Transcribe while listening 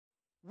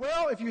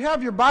If you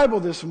have your Bible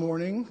this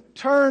morning,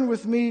 turn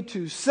with me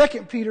to 2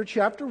 Peter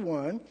chapter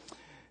 1.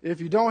 If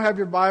you don't have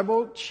your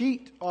Bible,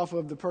 cheat off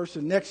of the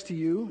person next to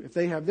you if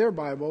they have their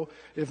Bible.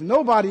 If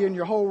nobody in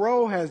your whole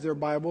row has their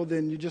Bible,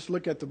 then you just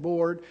look at the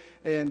board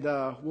and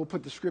we'll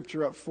put the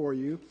scripture up for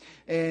you.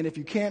 And if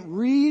you can't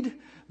read,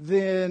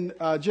 then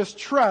just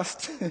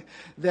trust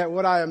that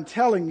what I am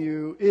telling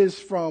you is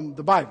from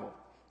the Bible.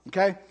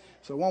 Okay?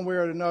 So one way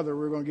or another,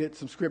 we're going to get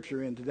some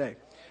scripture in today.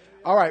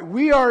 All right,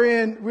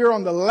 we're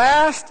on the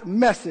last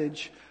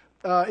message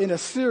in a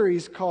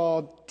series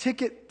called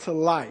Ticket to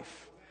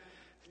Life.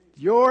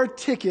 Your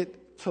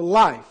ticket to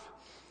life.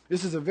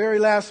 This is the very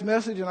last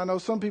message, and I know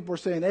some people are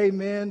saying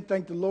amen,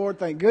 thank the Lord,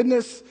 thank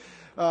goodness.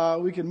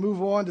 We can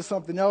move on to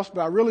something else, but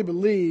I really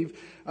believe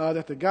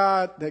that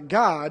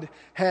God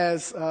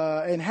has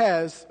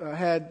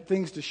had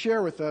things to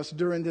share with us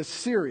during this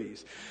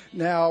series.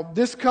 Now,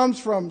 this comes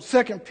from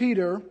 2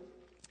 Peter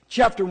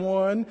Chapter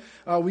 1,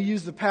 we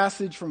use the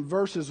passage from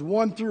verses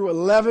 1 through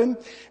 11,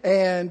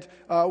 and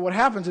what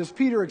happens is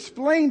Peter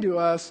explained to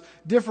us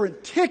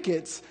different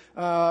tickets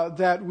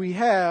that we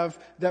have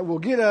that will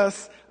get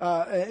us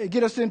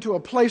into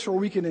a place where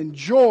we can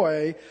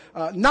enjoy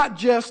not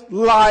just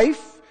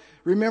life,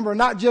 remember,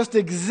 not just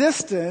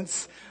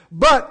existence,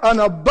 but an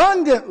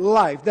abundant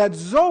life, that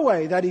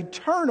Zoe, that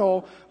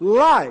eternal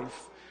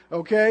life.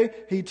 Okay,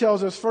 he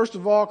tells us, first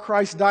of all,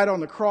 Christ died on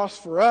the cross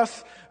for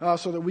us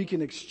so that we can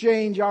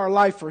exchange our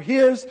life for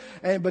his.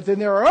 But then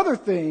there are other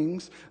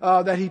things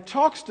that he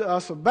talks to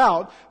us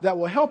about that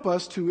will help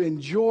us to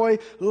enjoy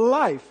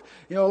life.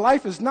 You know,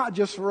 life is not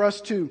just for us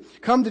to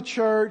come to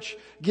church,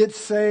 get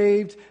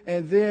saved,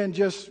 and then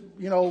just,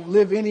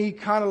 live any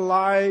kind of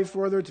life,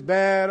 whether it's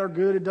bad or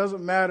good, it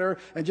doesn't matter,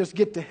 and just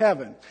get to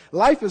heaven.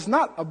 Life is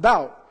not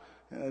about,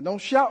 don't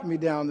shout me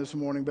down this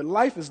morning, but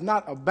life is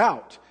not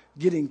about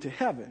getting to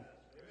heaven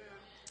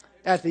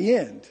at the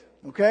end,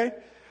 okay?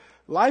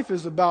 Life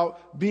is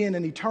about being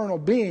an eternal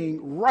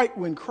being right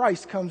when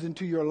Christ comes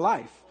into your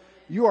life.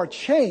 You are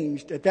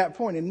changed at that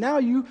point. And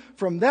now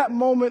from that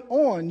moment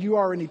on, you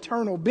are an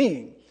eternal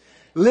being.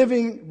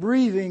 Living,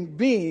 breathing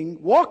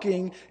being,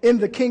 walking in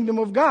the kingdom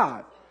of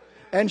God.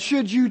 And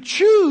should you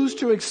choose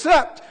to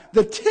accept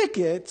the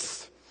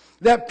tickets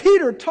that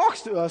Peter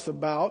talks to us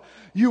about,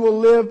 you will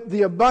live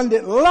the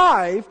abundant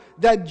life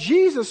that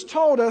Jesus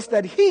told us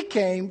that he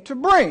came to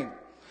bring.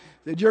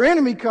 That your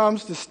enemy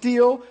comes to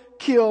steal,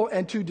 kill,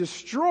 and to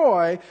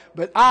destroy,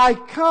 but I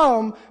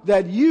come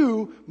that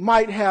you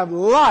might have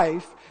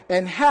life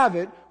and have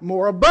it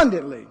more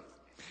abundantly.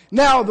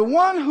 Now, the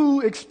one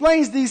who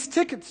explains these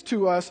tickets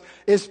to us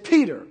is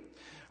Peter.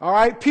 All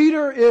right,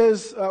 Peter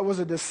was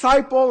a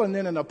disciple and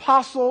then an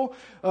apostle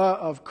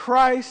of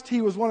Christ.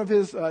 He was one of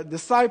his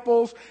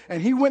disciples,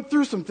 and he went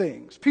through some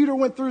things. Peter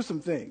went through some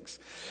things.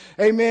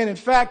 Amen. In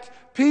fact,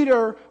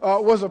 Peter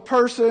was a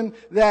person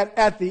that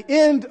at the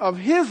end of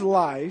his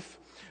life,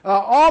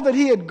 all that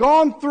he had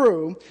gone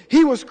through,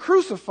 he was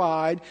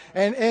crucified,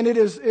 and it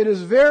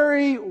is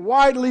very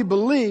widely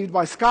believed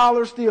by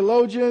scholars,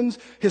 theologians,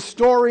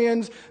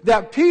 historians,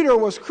 that Peter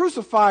was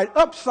crucified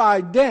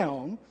upside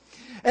down.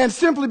 And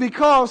simply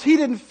because he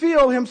didn't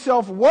feel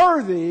himself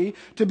worthy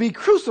to be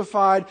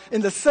crucified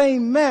in the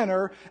same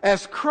manner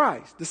as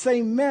Christ, the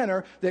same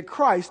manner that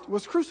Christ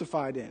was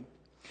crucified in.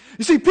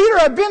 You see, Peter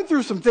had been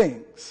through some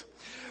things.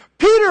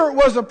 Peter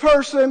was a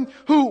person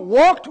who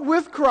walked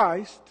with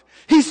Christ.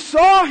 He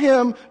saw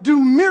him do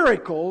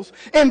miracles.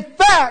 In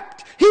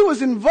fact, he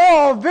was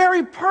involved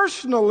very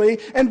personally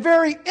and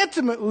very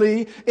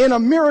intimately in a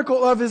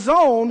miracle of his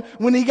own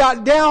when he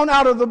got down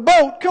out of the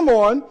boat,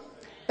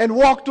 and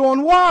walked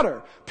on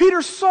water.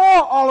 Peter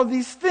saw all of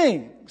these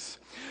things.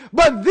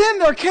 But then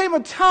there came a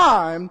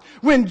time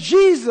when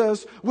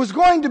Jesus was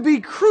going to be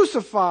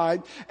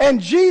crucified, and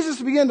Jesus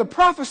began to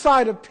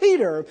prophesy to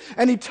Peter,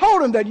 and he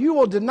told him that you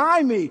will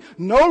deny me.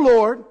 No,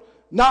 Lord,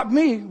 not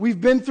me.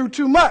 We've been through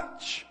too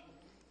much.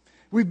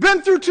 We've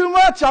been through too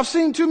much. I've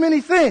seen too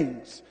many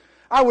things.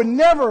 I would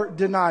never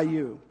deny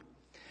you.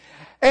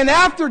 And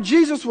after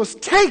Jesus was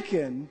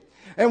taken,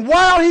 and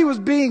while he was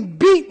being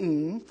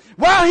beaten,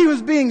 while he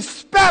was being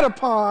spat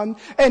upon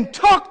and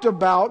talked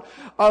about,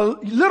 a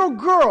little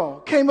girl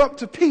came up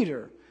to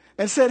Peter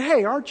and said,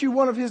 "Hey, aren't you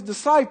one of his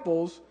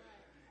disciples?"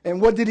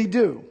 And what did he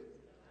do?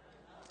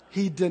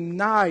 He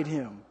denied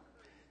him.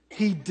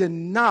 He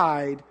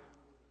denied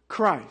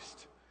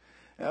Christ.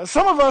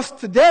 Some of us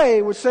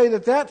today would say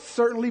that that's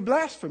certainly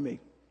blasphemy.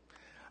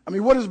 I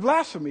mean, what is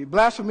blasphemy?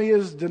 Blasphemy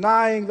is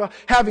denying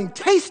having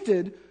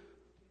tasted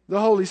the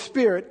Holy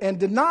Spirit and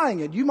denying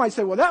it. You might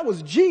say, well, that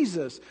was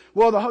Jesus.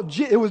 Well,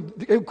 it was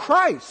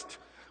Christ.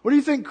 What do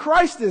you think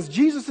Christ is?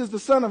 Jesus is the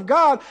Son of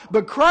God,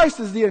 but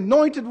Christ is the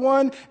anointed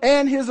one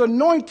and his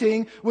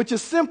anointing, which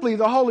is simply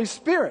the Holy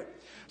Spirit.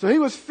 So he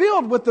was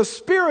filled with the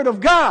Spirit of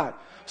God.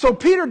 So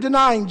Peter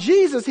denying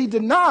Jesus, he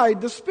denied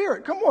the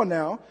Spirit. Come on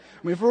now.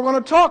 I mean, if we're going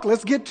to talk,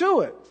 let's get to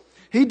it.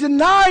 He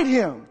denied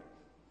him.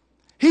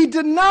 He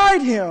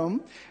denied him,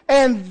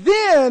 and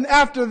then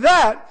after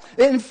that,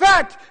 in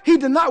fact, he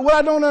denied. What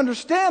I don't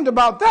understand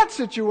about that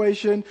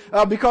situation,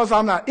 because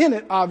I'm not in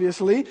it,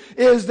 obviously,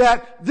 is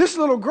that this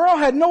little girl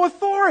had no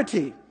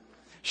authority.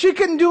 She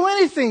couldn't do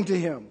anything to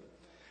him.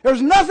 There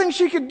was nothing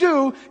she could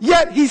do,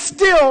 yet he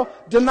still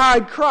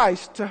denied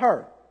Christ to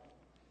her.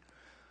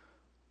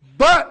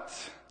 But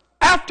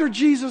after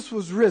Jesus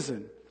was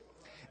risen,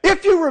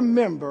 if you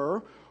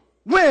remember,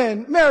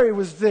 when Mary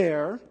was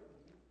there,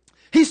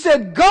 he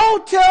said,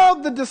 go tell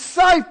the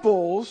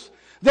disciples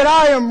that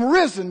I am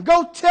risen.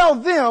 Go tell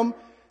them.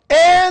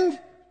 And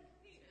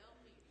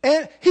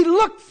he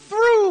looked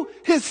through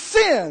his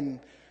sin.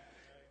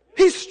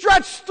 He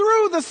stretched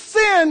through the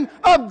sin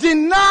of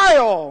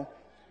denial,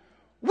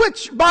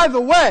 which, by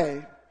the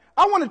way,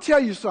 I want to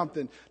tell you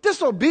something.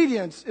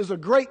 Disobedience is a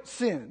great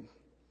sin.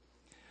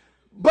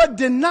 But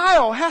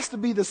denial has to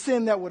be the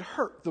sin that would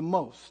hurt the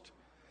most.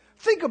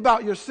 Think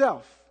about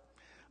yourself.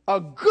 A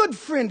good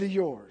friend of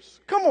yours.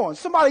 Come on,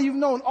 somebody you've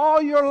known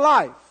all your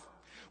life.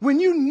 When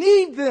you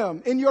need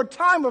them in your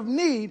time of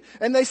need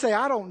and they say,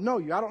 I don't know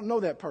you, I don't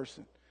know that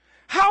person.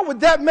 How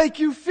would that make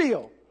you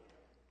feel?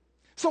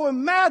 So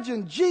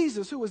imagine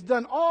Jesus, who has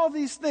done all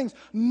these things,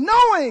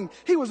 knowing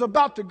he was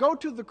about to go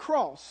to the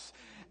cross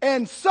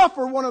and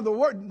suffer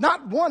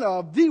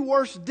the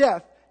worst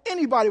death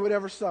anybody would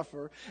ever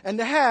suffer, and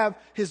to have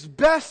his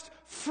best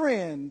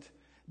friend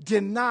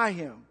deny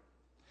him.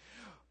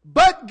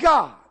 But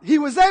God, he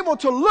was able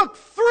to look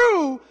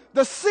through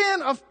the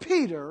sin of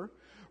Peter,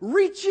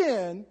 reach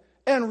in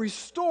and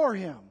restore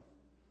him.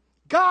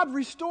 God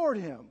restored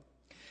him.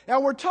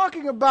 Now we're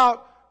talking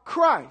about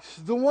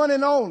Christ, the one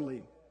and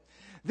only.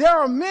 There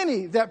are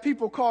many that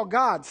people call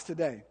gods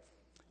today.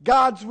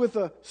 Gods with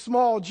a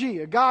small g.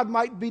 A God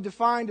might be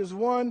defined as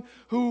one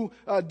who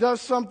does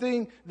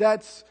something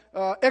that's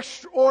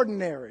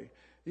extraordinary.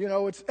 You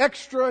know, it's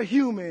extra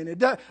human.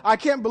 I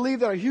can't believe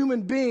that a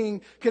human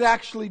being could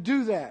actually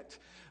do that.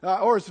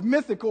 Or it's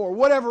mythical or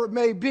whatever it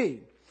may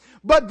be.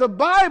 But the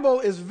Bible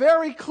is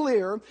very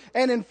clear.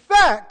 And in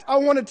fact, I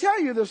want to tell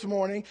you this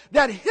morning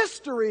that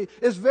history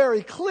is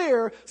very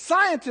clear.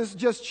 Scientists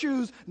just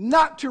choose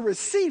not to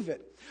receive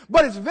it.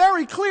 But it's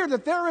very clear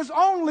that there is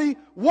only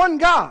one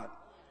God.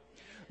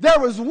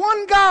 There is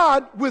one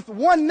God with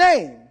one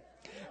name.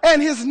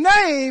 And his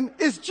name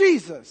is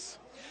Jesus.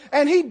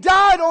 And he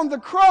died on the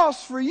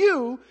cross for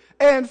you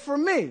and for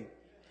me.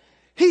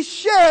 He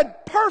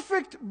shed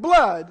perfect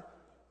blood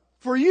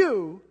for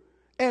you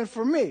and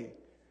for me.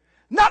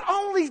 Not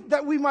only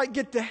that we might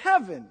get to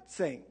heaven,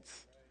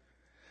 saints,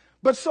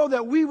 but so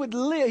that we would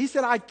live. He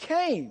said, I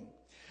came.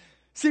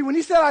 See, when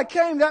he said I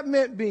came, that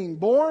meant being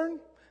born.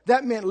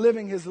 That meant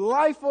living his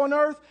life on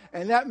earth.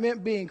 And that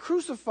meant being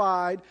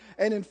crucified.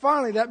 And then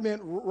finally, that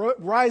meant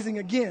rising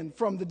again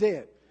from the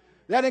dead.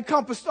 That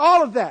encompassed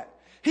all of that.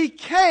 He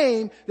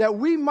came that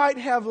we might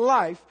have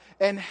life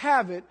and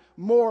have it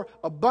more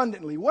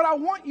abundantly. What I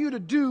want you to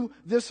do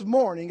this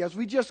morning as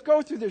we just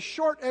go through this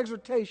short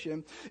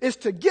exhortation is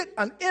to get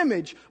an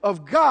image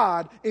of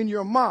God in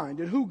your mind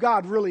and who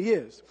God really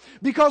is.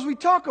 Because we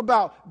talk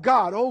about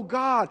God. Oh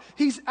God,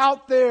 he's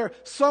out there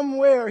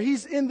somewhere.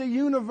 He's in the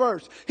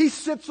universe. He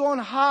sits on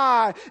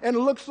high and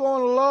looks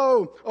on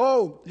low.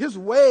 Oh, his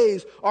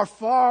ways are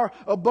far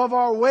above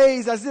our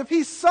ways, as if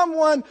he's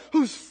someone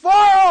who's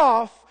far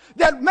off,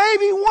 that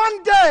maybe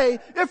one day,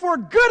 if we're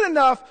good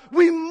enough,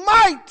 we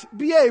might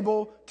be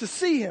able to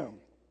see him.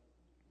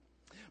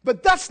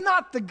 But that's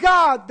not the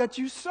God that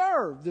you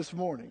serve this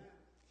morning.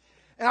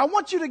 And I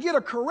want you to get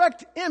a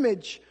correct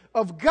image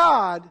of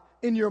God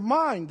in your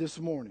mind this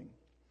morning.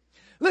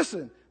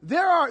 Listen,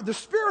 the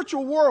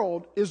spiritual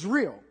world is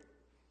real.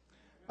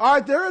 All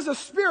right, there is a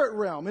spirit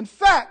realm. In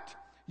fact,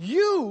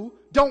 you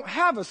don't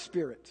have a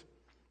spirit.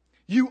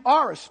 You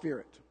are a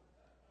spirit.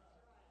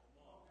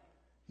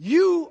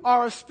 You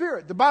are a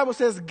spirit. The Bible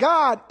says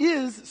God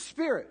is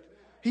spirit.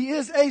 He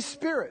is a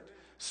spirit.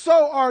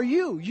 So are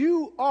you.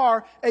 You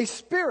are a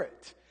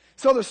spirit.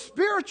 So the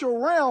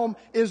spiritual realm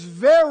is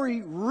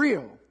very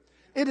real.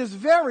 It is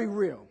very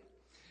real.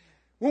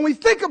 When we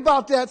think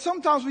about that,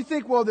 sometimes we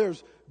think, well,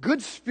 there's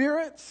good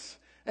spirits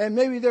and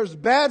maybe there's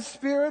bad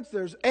spirits.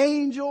 There's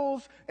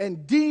angels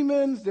and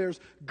demons.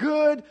 There's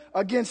good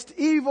against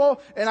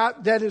evil. And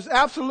that is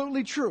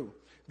absolutely true.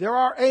 There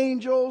are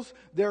angels,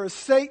 there is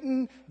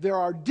Satan, there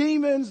are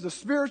demons, the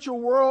spiritual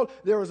world.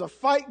 There is a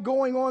fight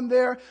going on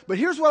there. But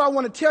here's what I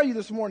want to tell you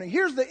this morning.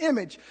 Here's the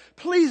image.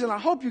 Please, and I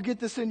hope you get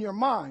this in your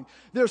mind.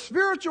 The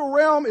spiritual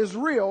realm is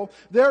real.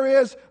 There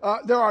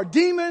are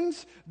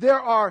demons, there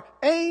are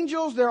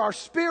angels, there are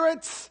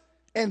spirits,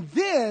 and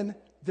then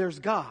there's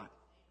God.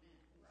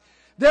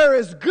 There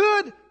is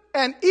good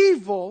and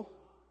evil,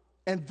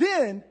 and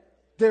then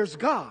there's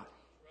God.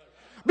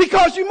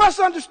 Because you must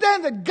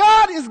understand that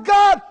God is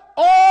God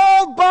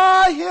all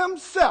by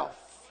himself.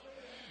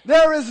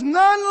 There is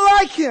none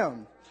like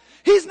him.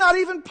 He's not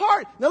even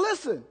part. Now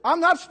listen,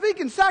 I'm not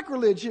speaking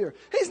sacrilege here.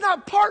 He's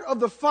not part of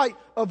the fight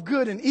of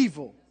good and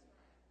evil.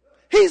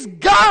 He's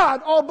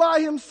God all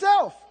by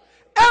himself.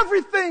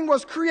 Everything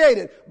was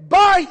created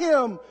by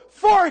him,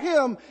 for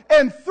him,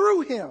 and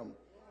through him.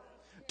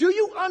 Do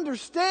you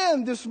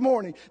understand this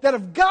morning that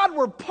if God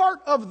were part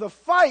of the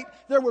fight,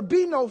 there would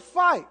be no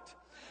fight?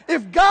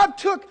 If God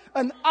took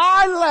an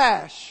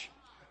eyelash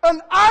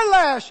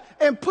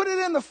and put it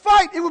in the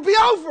fight, it would be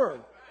over.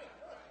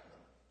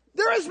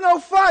 There is no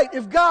fight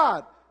if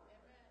God.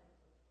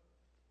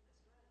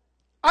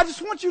 I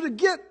just want you to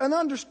get an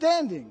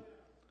understanding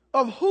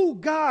of who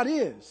God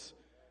is,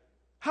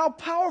 how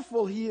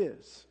powerful he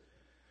is.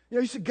 You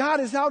know, you see, God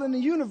is out in the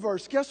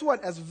universe. Guess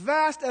what? As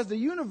vast as the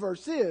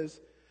universe is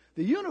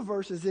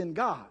in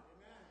God.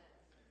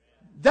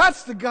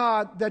 That's the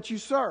God that you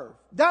serve.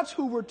 That's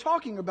who we're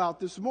talking about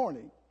this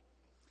morning.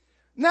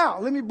 Now,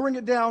 let me bring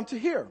it down to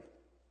here.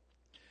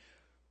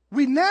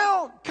 We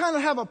now kind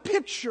of have a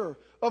picture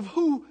of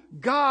who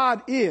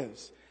God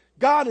is.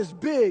 God is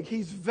big.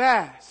 He's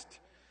vast.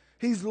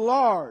 He's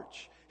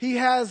large. He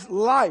has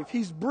life.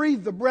 He's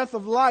breathed the breath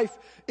of life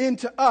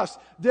into us.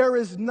 There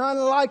is none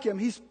like him.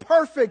 He's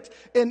perfect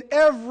in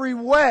every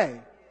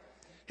way.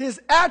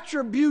 His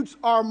attributes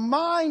are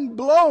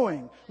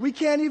mind-blowing. We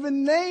can't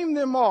even name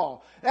them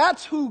all.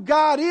 That's who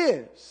God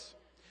is.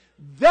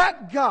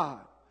 That God,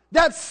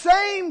 that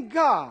same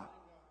God,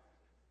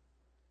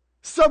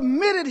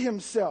 submitted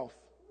himself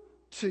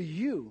to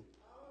you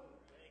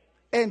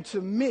and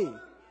to me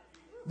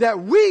that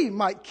we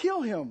might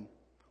kill him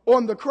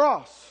on the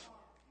cross.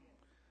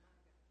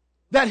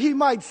 That he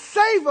might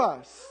save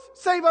us.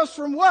 Save us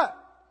from what?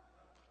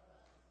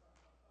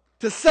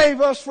 To save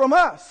us from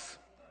us.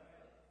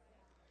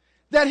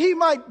 That he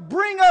might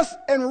bring us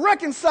and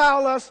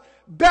reconcile us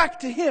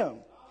back to him.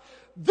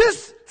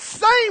 This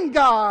same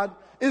God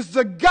is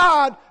the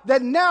God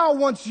that now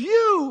wants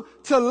you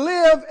to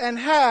live and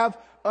have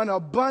an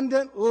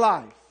abundant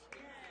life.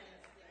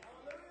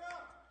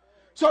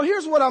 So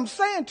here's what I'm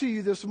saying to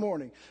you this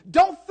morning.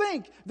 Don't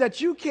think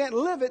that you can't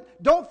live it.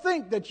 Don't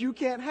think that you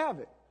can't have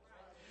it.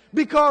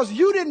 Because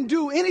you didn't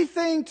do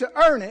anything to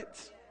earn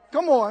it.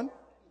 Come on.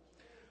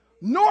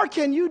 Nor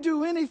can you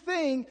do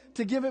anything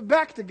to give it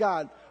back to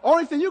God.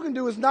 Only thing you can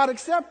do is not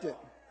accept it.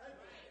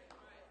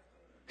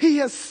 He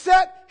has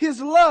set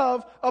his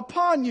love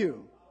upon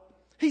you.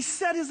 He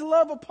set his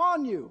love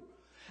upon you.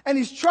 And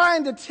he's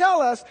trying to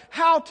tell us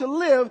how to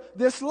live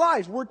this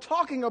life. We're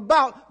talking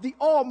about the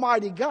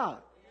Almighty God,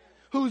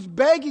 who's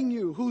begging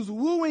you, who's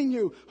wooing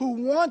you,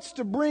 who wants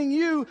to bring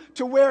you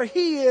to where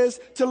he is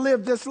to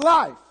live this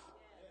life.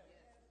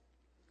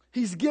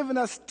 He's given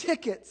us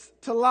tickets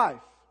to life.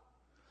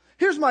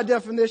 Here's my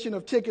definition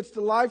of tickets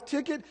to life.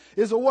 Ticket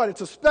is a what?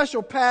 It's a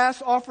special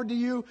pass offered to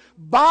you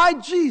by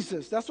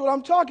Jesus. That's what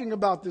I'm talking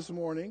about this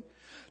morning.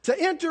 To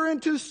enter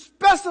into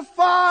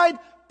specified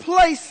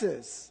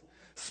places.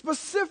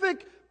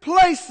 Specific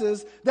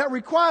places that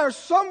require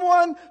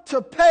someone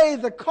to pay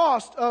the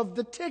cost of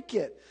the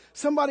ticket.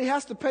 Somebody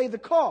has to pay the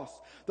cost.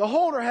 The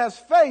holder has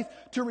faith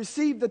to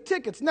receive the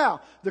tickets.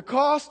 Now, the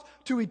cost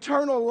to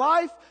eternal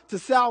life, to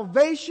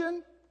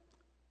salvation,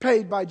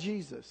 paid by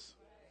Jesus.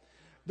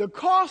 The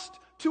cost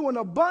to an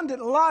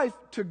abundant life,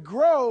 to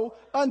grow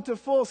unto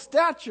full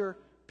stature,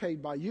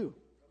 paid by you.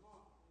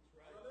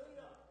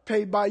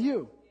 Paid by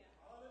you.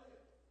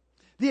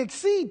 The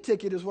exceed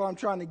ticket is what I'm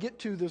trying to get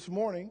to this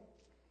morning.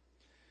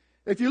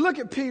 If you look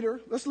at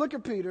Peter, let's look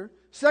at Peter.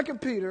 2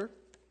 Peter,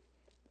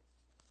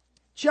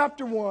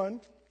 chapter 1.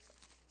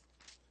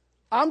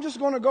 I'm just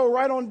going to go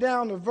right on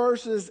down to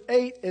verses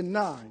 8 and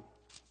 9.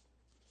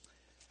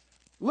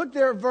 Look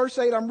there at verse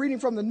 8. I'm reading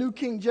from the New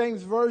King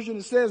James Version.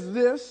 It says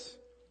this.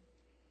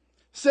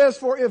 It says,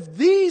 for if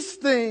these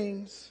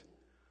things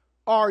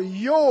are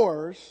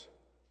yours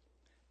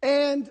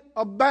and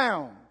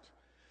abound.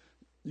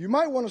 You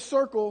might want to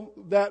circle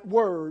that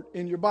word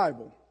in your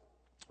Bible,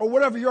 or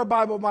whatever your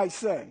Bible might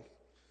say.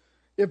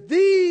 If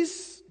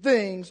these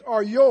things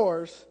are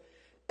yours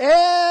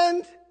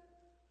and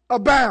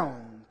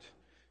abound,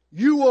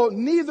 you will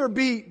neither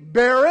be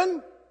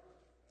barren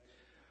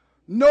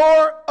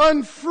nor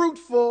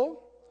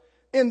unfruitful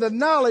in the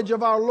knowledge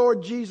of our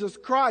Lord Jesus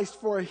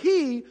Christ. For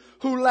he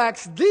who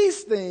lacks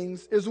these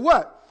things is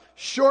what?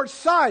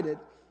 Short-sighted,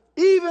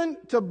 even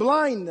to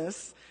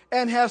blindness,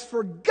 and has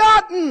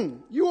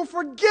forgotten. You will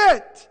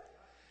forget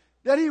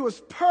that he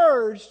was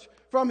purged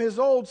from his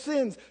old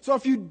sins. So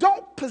if you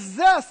don't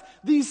possess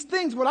these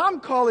things, what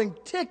I'm calling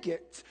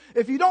tickets,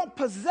 if you don't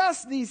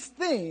possess these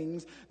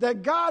things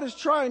that God is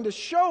trying to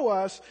show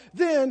us,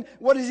 then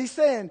what is he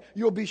saying?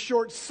 You'll be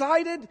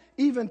short-sighted,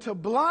 even to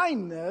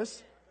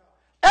blindness,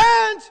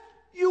 and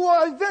you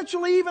will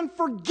eventually even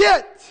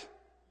forget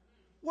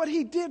what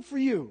he did for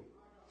you.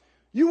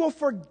 You will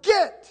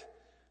forget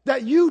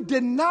that you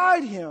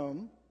denied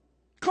him.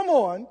 Come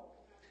on.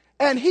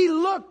 And he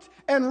looked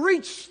and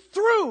reached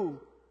through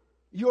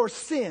your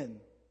sin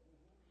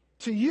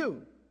to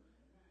you.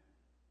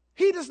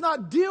 He does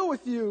not deal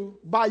with you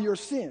by your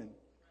sin.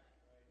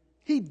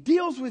 He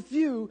deals with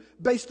you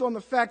based on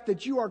the fact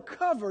that you are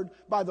covered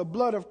by the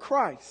blood of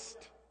Christ.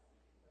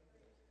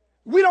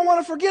 We don't want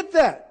to forget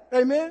that.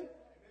 Amen.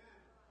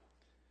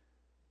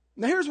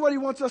 Now here's what he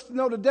wants us to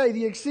know today.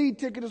 The exceed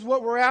ticket is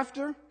what we're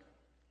after.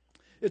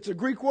 It's a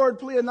Greek word,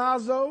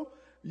 pleonazo.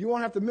 You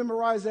won't have to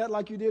memorize that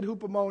like you did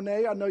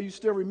hupomone. I know you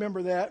still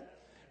remember that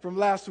from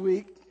last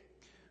week.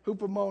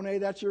 Hupomone,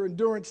 that's your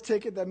endurance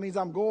ticket. That means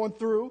I'm going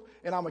through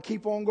and I'm going to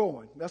keep on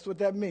going. That's what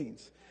that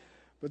means.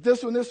 But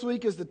this one this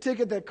week is the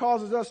ticket that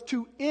causes us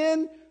to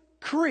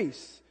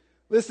increase.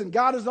 Listen,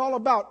 God is all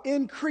about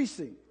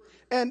increasing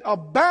and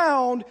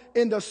abound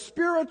in the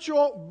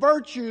spiritual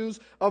virtues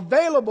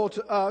available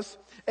to us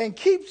and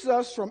keeps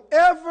us from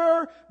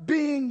ever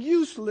being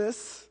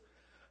useless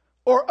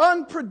or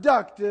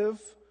unproductive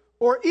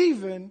or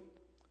even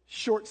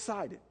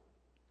short-sighted.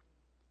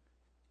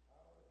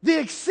 The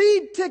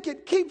exceed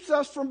ticket keeps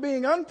us from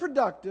being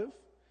unproductive,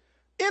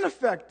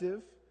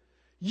 ineffective,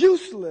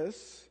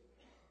 useless,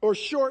 or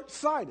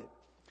short-sighted.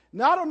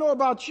 Now, I don't know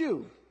about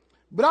you,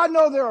 but I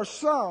know there are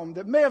some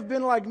that may have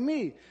been like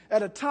me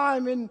at a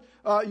time in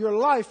your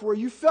life where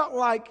you felt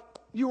like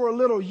you were a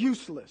little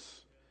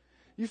useless.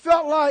 You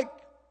felt like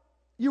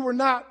you were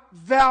not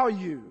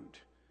valued.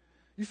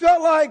 You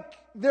felt like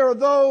there are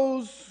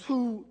those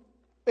who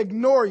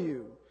ignore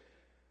you.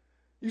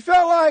 You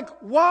felt like,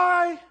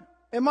 why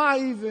am I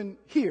even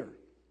here?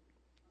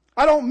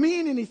 I don't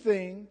mean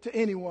anything to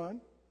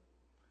anyone.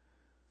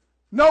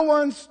 No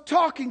one's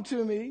talking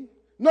to me.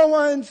 No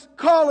one's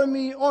calling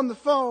me on the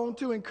phone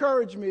to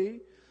encourage me.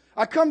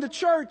 I come to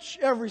church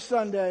every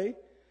Sunday.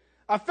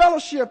 I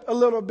fellowship a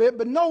little bit,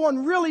 but no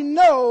one really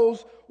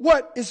knows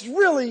what is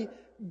really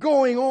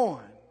going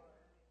on.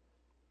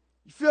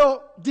 You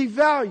feel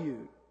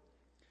devalued.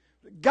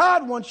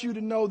 God wants you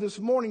to know this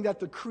morning that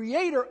the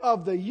creator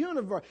of the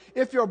universe,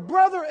 if your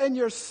brother and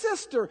your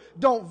sister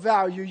don't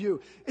value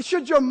you,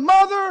 should your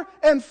mother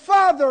and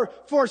father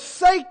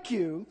forsake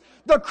you,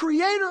 the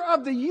creator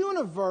of the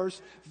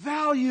universe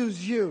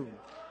values you.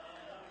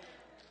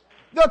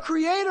 The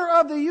creator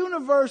of the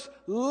universe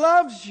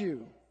loves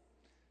you.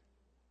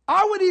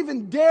 I would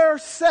even dare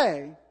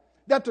say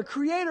that the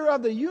creator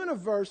of the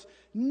universe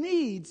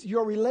needs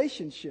your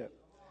relationship.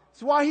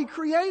 That's why he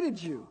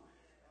created you.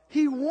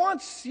 He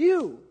wants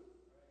you,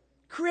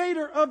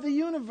 creator of the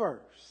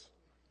universe.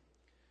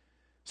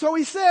 So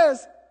he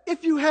says,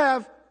 if you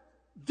have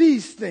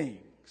these things,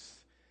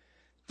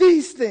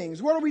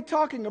 what are we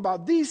talking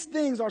about? These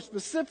things are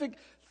specific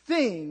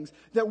things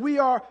that we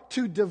are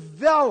to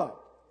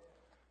develop.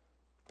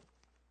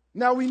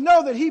 Now we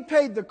know that he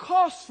paid the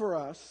cost for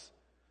us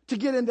to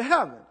get into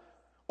heaven.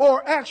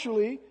 Or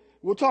actually,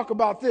 we'll talk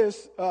about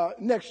this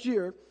next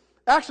year,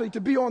 actually to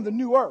be on the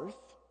new earth,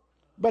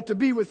 but to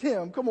be with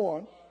him. Come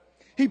on.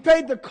 He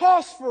paid the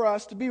cost for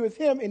us to be with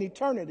him in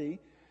eternity.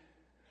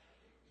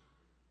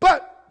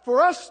 But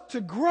for us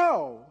to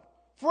grow,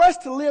 for us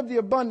to live the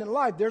abundant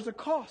life, there's a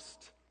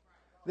cost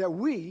that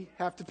we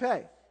have to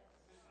pay.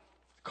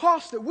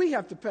 Cost that we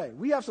have to pay.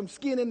 We have some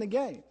skin in the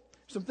game,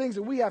 some things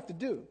that we have to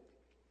do.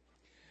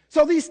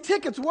 So these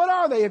tickets, what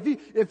are they?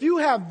 If you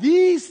have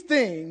these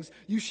things,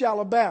 you shall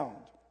abound.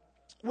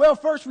 Well,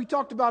 first we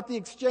talked about the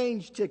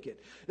exchange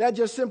ticket. That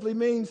just simply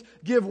means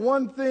give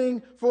one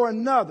thing for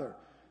another.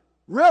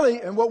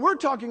 Really, and what we're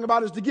talking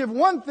about is to give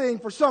one thing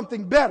for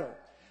something better.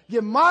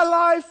 Give my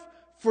life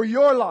for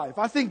your life.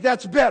 I think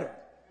that's better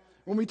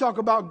when we talk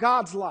about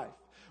God's life.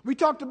 We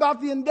talked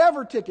about the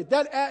endeavor ticket.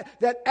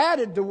 That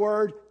added the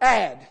word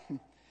add.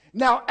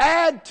 Now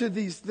add to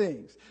these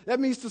things.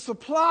 That means to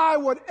supply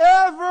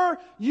whatever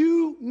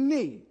you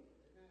need.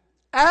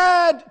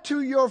 Add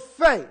to your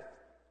faith.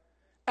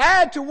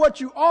 Add to what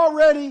you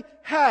already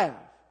have.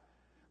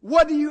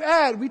 What do you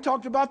add? We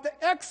talked about the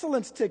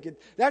excellence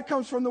ticket. That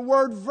comes from the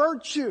word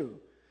virtue.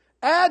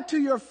 Add to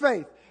your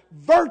faith.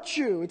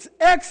 Virtue. It's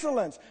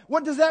excellence.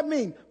 What does that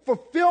mean?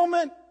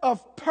 Fulfillment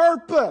of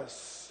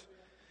purpose.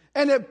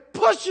 And it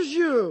pushes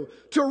you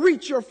to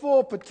reach your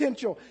full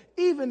potential,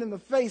 even in the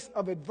face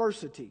of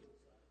adversity.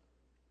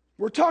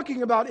 We're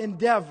talking about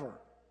endeavor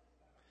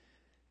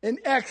and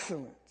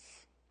excellence.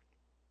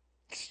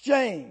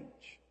 Exchange.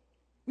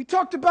 We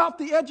talked about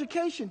the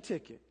education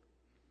ticket.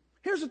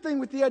 Here's the thing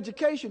with the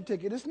education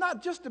ticket. It's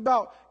not just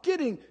about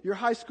getting your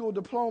high school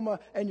diploma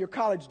and your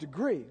college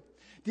degree.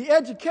 The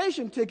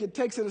education ticket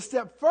takes it a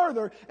step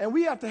further, and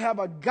we have to have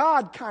a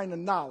God kind of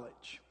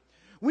knowledge.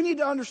 We need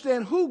to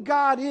understand who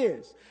God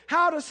is.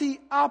 How does he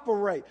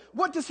operate?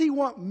 What does he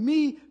want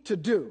me to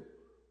do?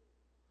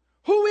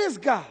 Who is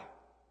God?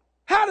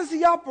 How does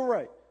he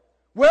operate?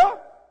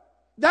 Well,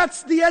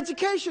 that's the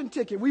education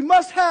ticket. We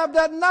must have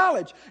that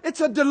knowledge.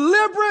 It's a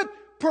deliberate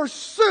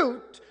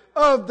pursuit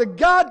of the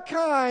God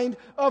kind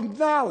of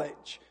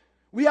knowledge.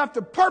 We have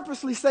to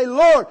purposely say,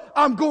 Lord,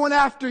 I'm going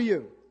after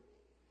you.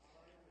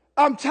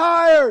 I'm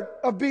tired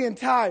of being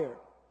tired.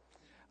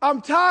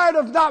 I'm tired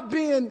of not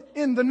being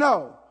in the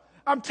know.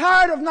 I'm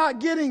tired of not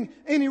getting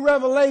any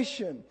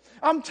revelation.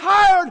 I'm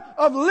tired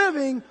of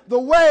living the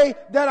way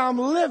that I'm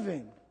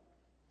living.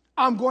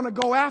 I'm going to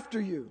go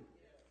after you.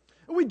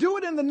 And we do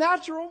it in the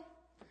natural.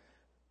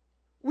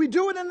 We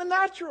do it in the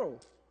natural.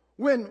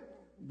 When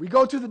we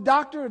go to the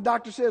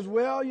doctor says,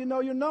 well, you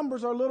know, your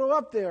numbers are a little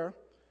up there.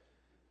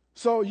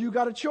 So you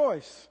got a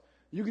choice.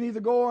 You can either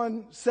go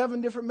on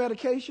 7 different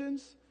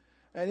medications,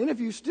 and then if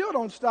you still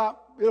don't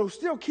stop, it'll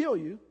still kill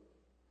you.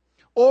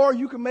 Or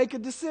you can make a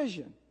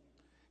decision.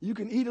 You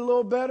can eat a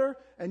little better,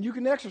 and you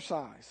can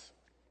exercise.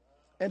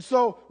 And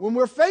so when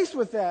we're faced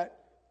with that,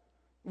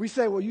 we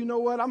say, well, you know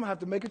what? I'm going to have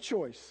to make a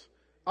choice.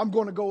 I'm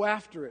going to go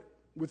after it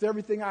with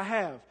everything I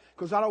have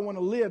because I don't want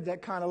to live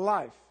that kind of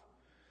life.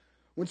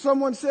 When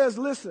someone says,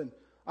 listen,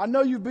 I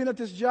know you've been at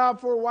this job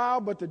for a while,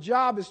 but the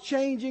job is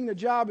changing, the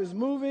job is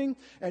moving,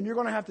 and you're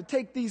going to have to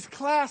take these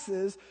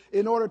classes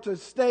in order to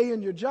stay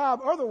in your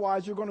job.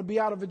 Otherwise, you're going to be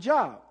out of a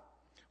job.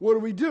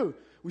 What do?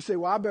 We say,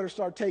 well, I better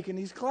start taking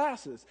these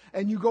classes,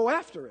 and you go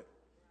after it.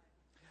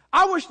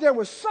 I wish there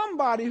was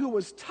somebody who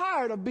was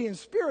tired of being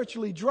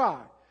spiritually dry,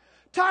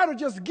 tired of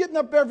just getting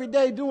up every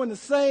day doing the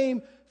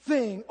same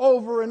thing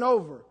over and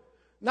over,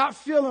 not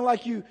feeling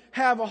like you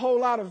have a whole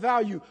lot of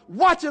value,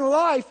 watching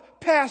life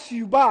pass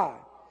you by.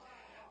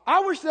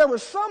 I wish there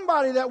was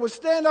somebody that would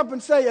stand up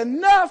and say,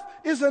 enough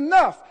is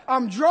enough.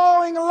 I'm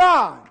drawing a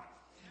line.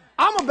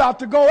 I'm about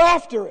to go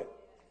after it.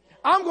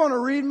 I'm going to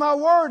read my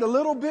word a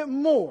little bit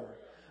more.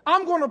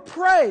 I'm going to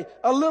pray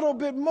a little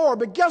bit more.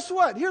 But guess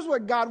what? Here's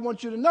what God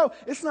wants you to know.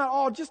 It's not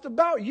all just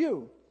about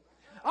you.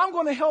 I'm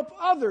going to help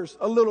others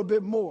a little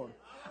bit more.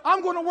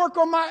 I'm going to work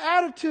on my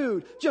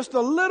attitude just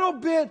a little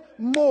bit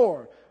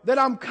more. That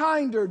I'm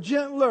kinder,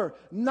 gentler,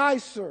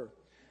 nicer.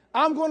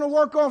 I'm going to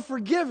work on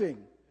forgiving.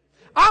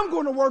 I'm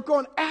going to work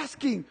on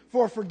asking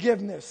for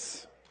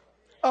forgiveness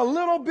a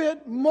little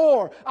bit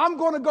more. I'm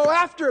going to go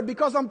after it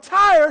because I'm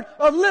tired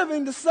of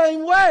living the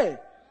same way.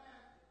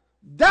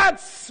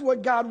 That's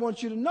what God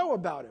wants you to know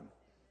about him.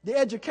 The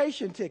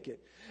education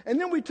ticket. And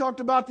then we talked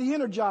about the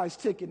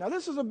energized ticket. Now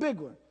this is a big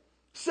one.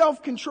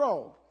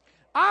 Self-control.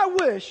 I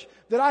wish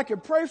that I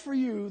could pray for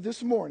you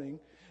this morning,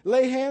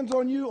 lay hands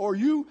on you, or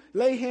you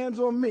lay hands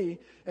on me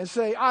and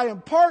say, I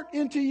impart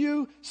into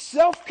you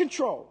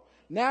self-control.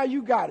 Now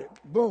you got it.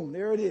 Boom,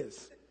 there it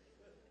is.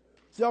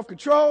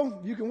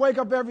 Self-control, you can wake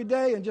up every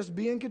day and just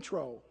be in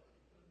control.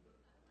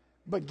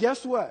 But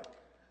guess what?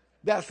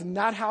 That's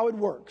not how it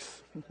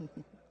works.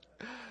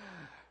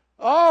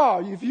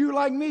 Oh, if you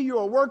like me,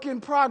 you're a work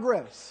in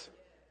progress.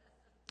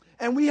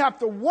 And we have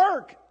to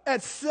work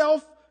at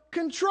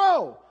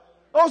self-control.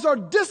 Those are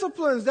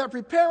disciplines that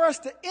prepare us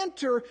to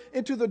enter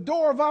into the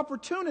door of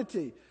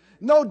opportunity.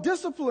 No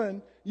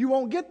discipline, you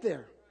won't get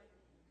there.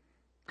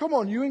 Come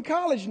on, you in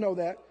college know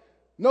that.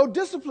 No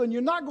discipline,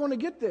 you're not going to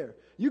get there.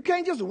 You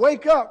can't just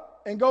wake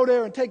up and go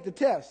there and take the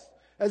test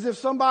as if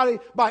somebody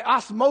by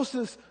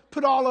osmosis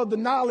put all of the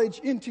knowledge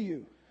into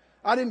you.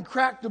 I didn't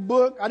crack the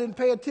book. I didn't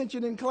pay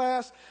attention in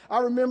class. I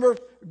remember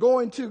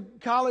going to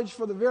college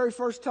for the very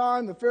first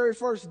time, the very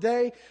first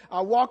day.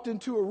 I walked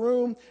into a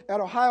room at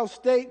Ohio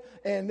State,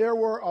 and there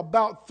were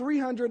about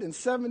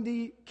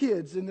 370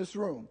 kids in this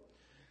room,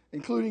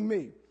 including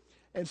me.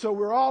 And so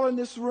we're all in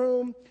this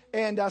room,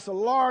 and that's a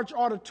large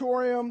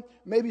auditorium,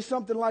 maybe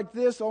something like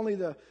this, only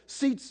the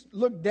seats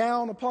look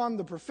down upon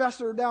the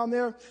professor down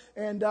there.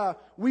 And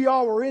we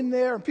all were in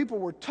there, and people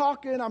were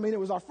talking. I mean, it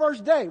was our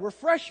first day. We're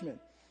freshmen.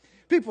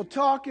 People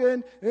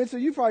talking, and so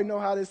you probably know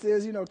how this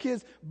is. You know,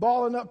 kids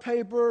balling up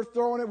paper,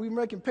 throwing it. We were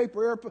making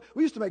paper airplanes.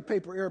 We used to make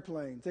paper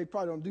airplanes. They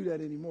probably don't do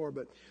that anymore,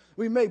 but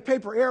we made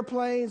paper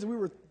airplanes, and we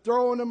were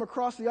throwing them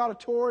across the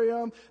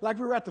auditorium like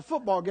we were at the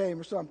football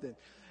game or something.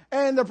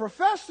 And the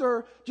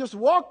professor just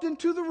walked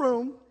into the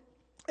room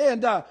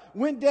and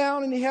went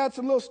down, and he had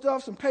some little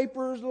stuff, some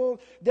papers, a little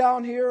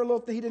down here, a little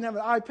thing. He didn't have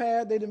an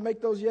iPad. They didn't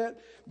make those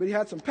yet. But he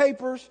had some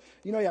papers.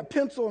 You know, he had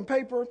pencil and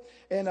paper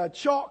and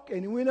chalk.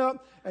 And he went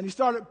up and he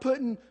started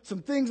putting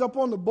some things up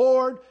on the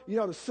board, you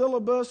know, the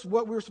syllabus,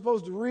 what we were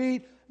supposed to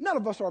read. None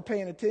of us are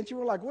paying attention.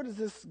 We're like, what is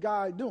this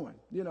guy doing,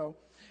 you know?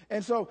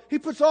 And so he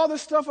puts all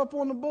this stuff up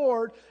on the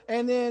board.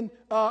 And then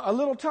a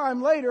little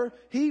time later,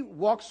 he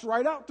walks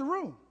right out the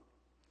room.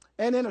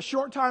 And then a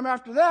short time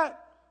after that,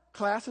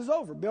 class is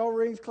over. Bell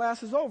rings,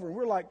 class is over. And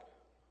we're like,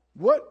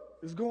 what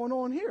is going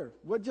on here?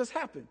 What just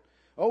happened?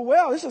 Oh,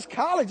 well, this is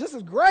college. This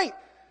is great.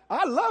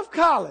 I love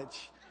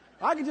college.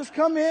 I can just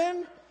come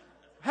in,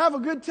 have a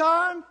good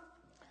time.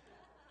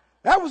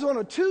 That was on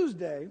a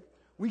Tuesday.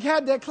 We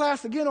had that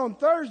class again on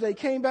Thursday,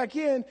 came back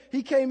in.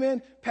 He came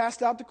in,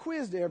 passed out the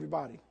quiz to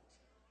everybody.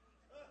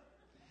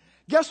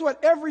 Guess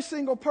what? Every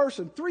single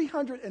person,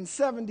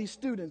 370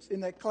 students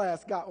in that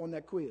class got on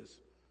that quiz.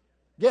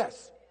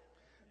 Yes,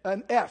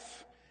 an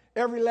F.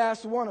 Every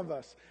last one of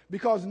us.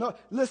 Because, no,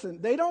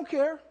 listen, they don't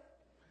care.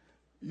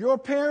 Your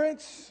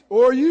parents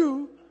or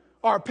you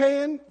are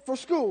paying for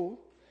school.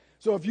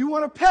 So if you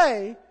want to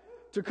pay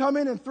to come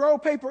in and throw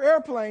paper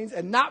airplanes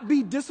and not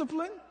be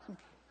disciplined,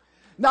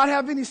 not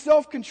have any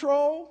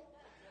self-control,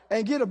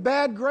 and get a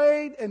bad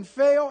grade and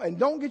fail and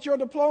don't get your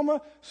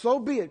diploma, so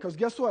be it. Because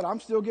guess what? I'm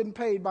still getting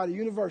paid by the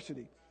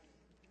university.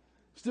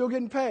 Still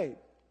getting paid.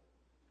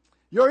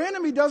 Your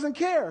enemy doesn't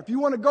care. If you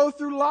want to go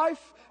through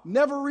life,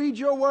 never read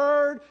your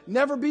word,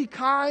 never be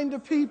kind to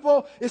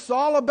people, it's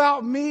all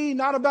about me,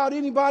 not about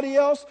anybody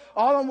else.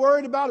 All I'm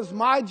worried about is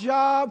my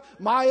job,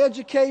 my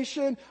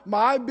education,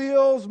 my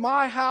bills,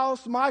 my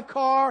house, my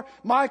car,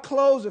 my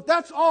clothes. If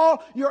that's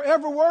all you're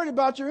ever worried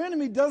about, your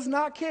enemy does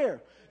not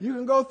care. You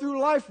can go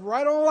through life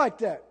right on like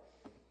that.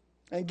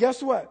 And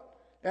guess what?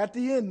 At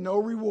the end, no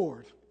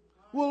reward.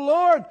 Well,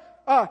 Lord,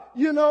 I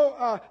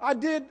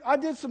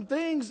did some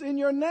things in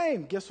your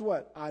name. Guess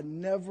what? I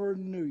never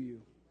knew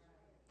you.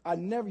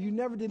 You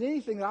never did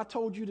anything that I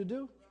told you to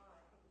do.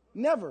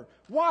 Never.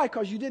 Why?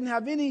 Because you didn't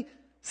have any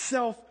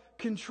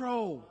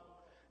self-control.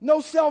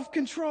 No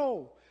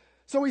self-control.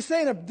 So he's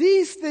saying if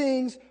these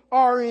things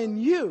are in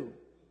you,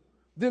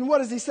 then what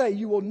does he say?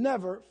 You will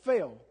never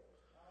fail.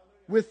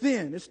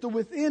 Within. It's the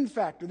within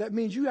factor. That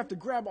means you have to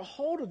grab a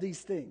hold of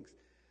these things.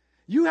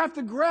 You have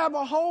to grab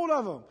a hold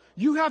of them.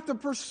 You have to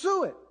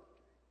pursue it.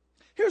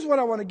 Here's what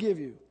I want to give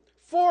you.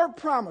 4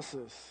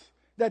 promises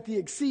that the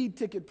Exceed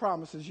ticket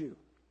promises you.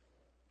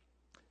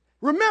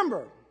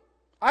 Remember,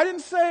 I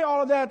didn't say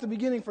all of that at the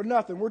beginning for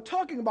nothing. We're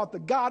talking about the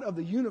God of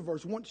the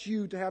universe wants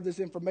you to have this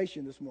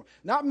information this morning.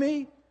 Not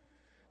me.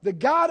 The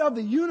God of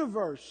the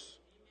universe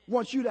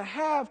wants you to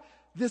have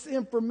this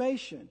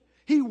information.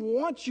 He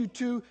wants you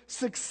to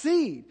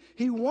succeed.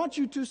 He wants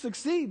you to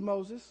succeed,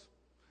 Moses.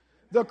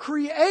 The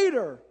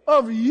creator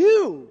of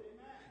you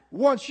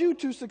wants you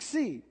to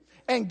succeed.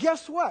 And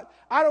guess what?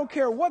 I don't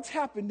care what's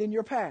happened in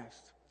your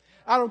past.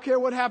 I don't care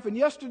what happened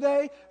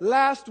yesterday,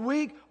 last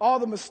week, all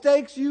the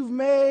mistakes you've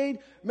made.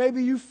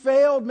 Maybe you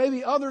failed.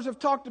 Maybe others have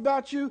talked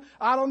about you.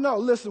 I don't know.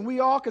 Listen, we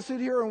all can sit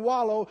here and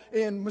wallow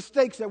in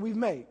mistakes that we've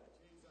made.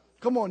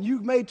 Come on,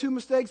 you've made 2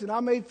 mistakes and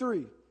I made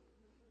 3.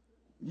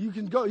 You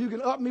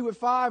can up me with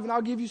 5 and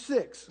I'll give you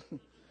 6.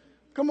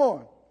 Come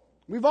on.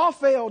 We've all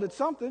failed at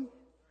something.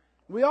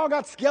 We all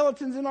got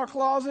skeletons in our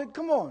closet.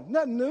 Come on,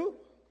 nothing new.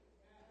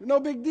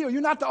 No big deal.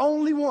 You're not the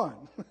only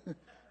one.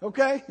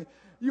 Okay?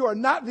 You are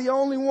not the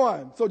only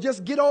one. So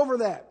just get over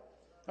that.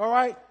 All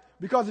right?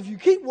 Because if you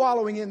keep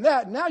wallowing in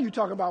that, now you're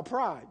talking about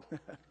pride.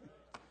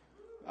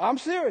 I'm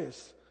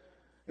serious.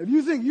 If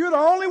you think you're the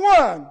only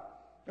one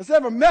that's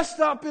ever messed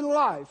up in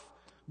life,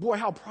 boy,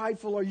 how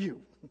prideful are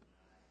you?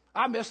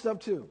 I messed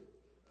up too.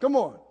 Come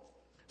on.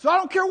 So I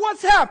don't care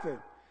what's happened.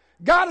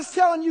 God is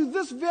telling you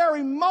this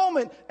very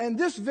moment and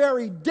this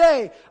very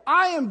day,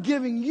 I am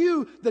giving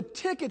you the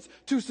tickets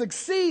to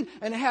succeed,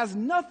 and it has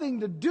nothing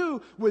to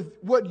do with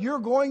what you're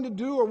going to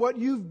do or what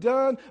you've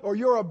done or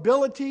your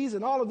abilities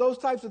and all of those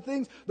types of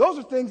things. Those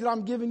are things that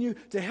I'm giving you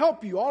to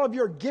help you. All of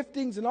your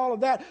giftings and all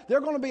of that,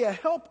 they're going to be a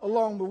help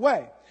along the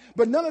way.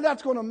 But none of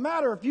that's going to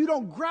matter if you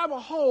don't grab a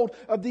hold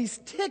of these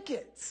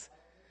tickets.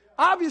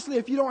 Obviously,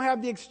 if you don't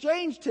have the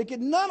exchange ticket,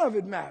 none of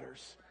it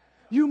matters.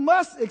 You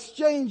must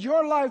exchange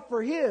your life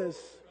for his.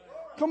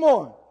 Come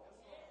on.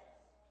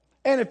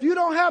 And if you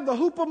don't have the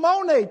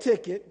hoopamone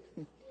ticket,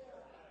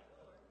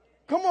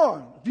 come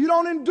on. If you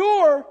don't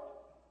endure,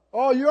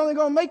 you're only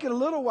going to make it a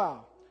little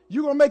while.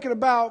 You're going to make it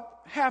about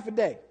half a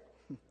day.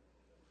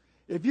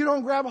 If you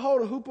don't grab a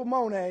hold of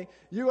hoopamone,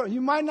 you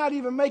might not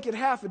even make it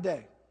half a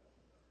day.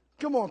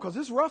 Come on, because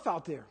it's rough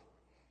out there.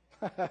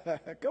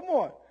 Come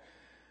on.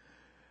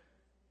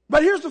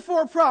 But here's the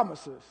 4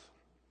 promises.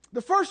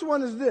 The first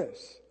one is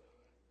this.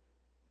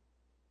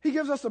 He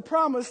gives us a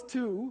promise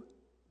to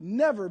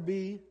never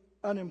be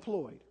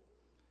unemployed.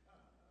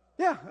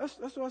 Yeah,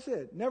 that's what I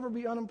said. Never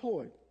be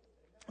unemployed.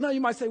 Now you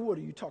might say, what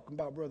are you talking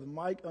about, Brother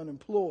Mike?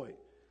 Unemployed.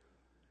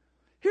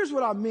 Here's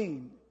what I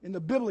mean in the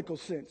biblical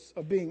sense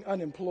of being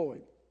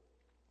unemployed.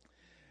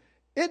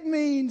 It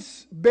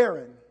means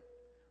barren.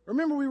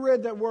 Remember we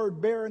read that word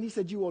barren? He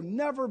said you will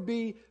never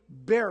be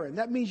barren.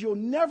 That means you'll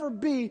never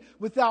be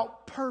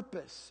without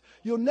purpose.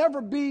 You'll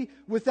never be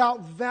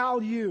without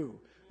value.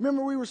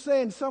 Remember we were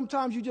saying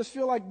sometimes you just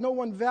feel like no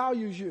one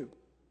values you.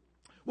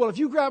 Well, if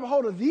you grab a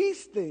hold of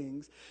these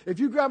things, if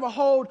you grab a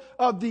hold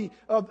of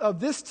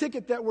this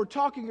ticket that we're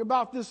talking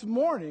about this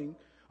morning,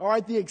 all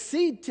right, the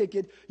Exceed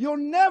ticket, you'll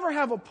never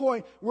have a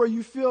point where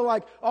you feel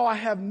like, I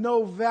have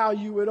no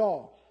value at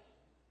all.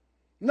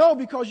 No,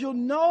 because you'll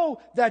know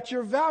that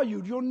you're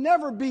valued. You'll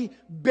never be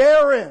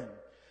barren.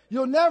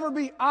 You'll never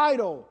be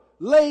idle,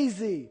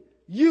 lazy,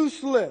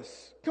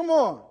 useless. Come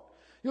on.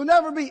 You'll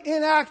never be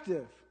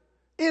inactive,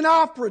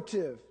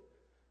 inoperative,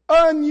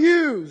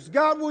 unused.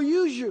 God will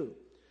use you.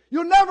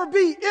 You'll never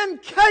be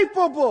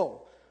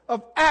incapable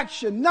of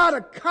action, not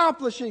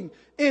accomplishing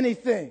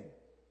anything.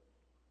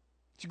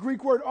 It's a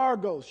Greek word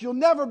argos. You'll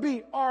never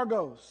be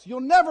argos. You'll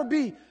never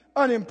be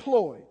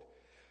unemployed.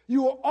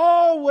 You will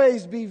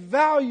always be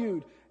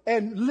valued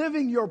and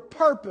living your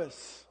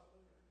purpose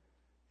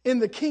in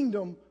the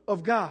kingdom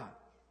of God.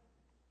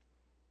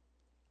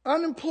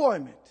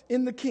 Unemployment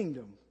in the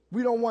kingdom.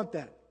 We don't want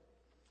that.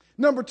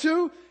 Number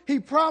 2, he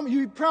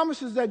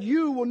promises that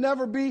you will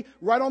never be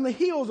right on the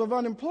heels of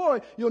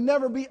unemployed. You'll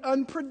never be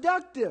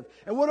unproductive.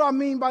 And what do I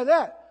mean by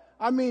that?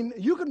 I mean,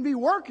 you can be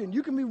working,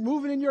 you can be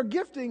moving in your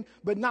gifting,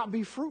 but not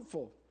be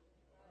fruitful.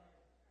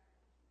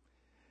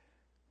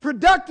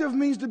 Productive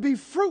means to be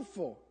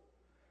fruitful.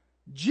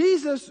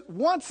 Jesus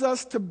wants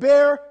us to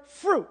bear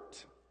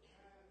fruit.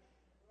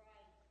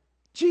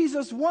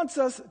 Jesus wants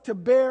us to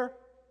bear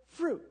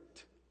fruit.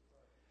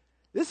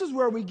 This is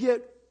where we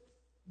get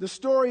the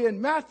story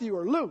in Matthew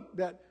or Luke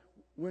that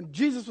when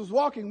Jesus was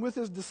walking with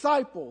his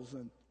disciples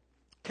and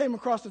came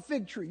across a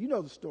fig tree. You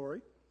know the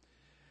story.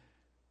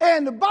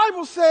 And the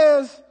Bible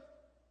says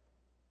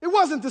it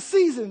wasn't the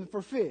season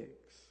for figs.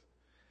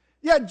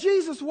 Yet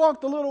Jesus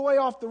walked a little way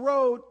off the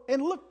road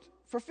and looked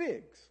for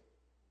figs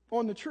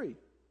on the tree.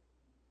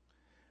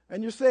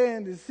 And you're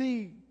saying, is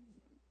he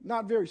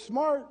not very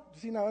smart?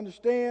 Does he not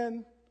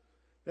understand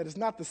that it's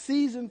not the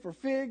season for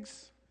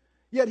figs?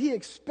 Yet he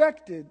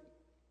expected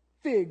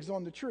figs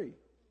on the tree.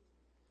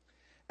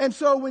 And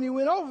so when he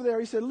went over there,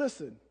 he said,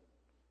 listen,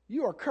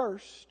 you are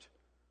cursed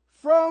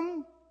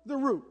from the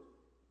root.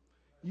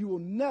 You will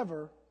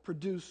never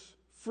produce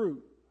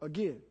fruit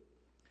again.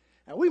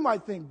 And we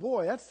might think,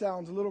 boy, that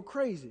sounds a little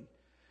crazy.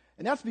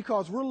 And that's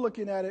because we're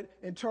looking at it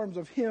in terms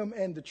of him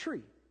and the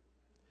tree.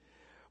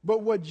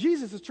 But what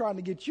Jesus is trying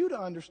to get you to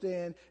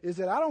understand is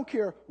that I don't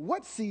care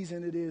what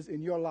season it is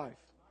in your life.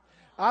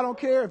 I don't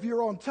care if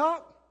you're on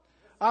top.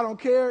 I don't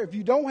care if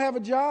you don't have a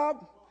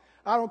job.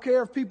 I don't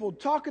care if people are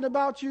talking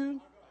about you.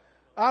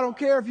 I don't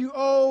care if you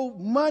owe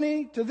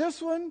money to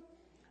this one.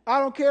 I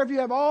don't care if you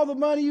have all the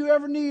money you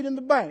ever need in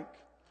the bank.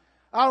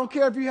 I don't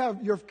care if you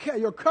have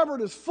your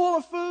cupboard is full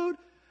of food.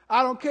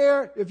 I don't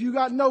care if you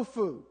got no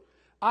food.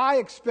 I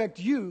expect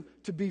you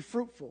to be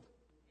fruitful.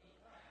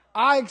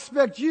 I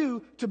expect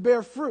you to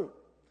bear fruit.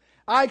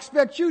 I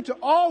expect you to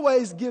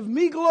always give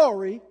me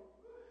glory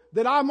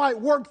that I might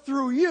work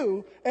through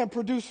you and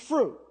produce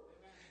fruit.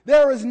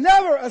 There is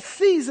never a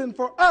season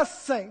for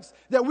us saints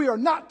that we are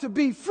not to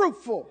be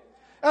fruitful.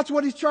 That's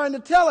what he's trying to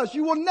tell us.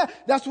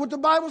 That's what the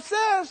Bible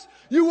says.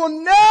 You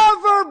will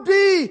never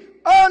be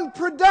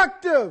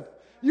unproductive.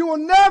 You will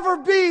never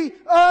be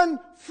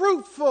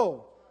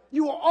unfruitful.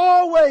 You will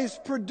always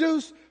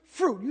produce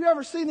fruit. You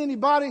ever seen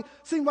anybody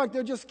seem like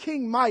they're just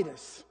King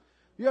Midas?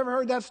 You ever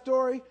heard that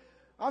story?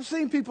 I've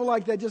seen people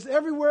like that. Just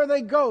everywhere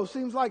they go,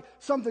 seems like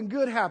something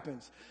good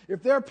happens.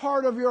 If they're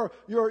part of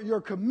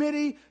your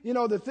committee, you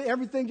know,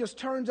 everything just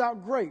turns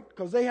out great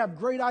because they have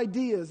great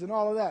ideas and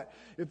all of that.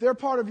 If they're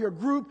part of your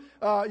group,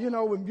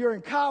 when you're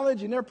in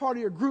college and they're part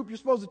of your group, you're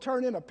supposed to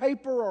turn in a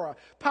paper or a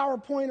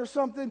PowerPoint or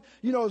something.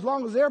 You know, as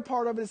long as they're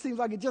part of it, it seems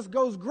like it just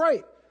goes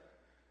great.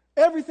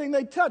 Everything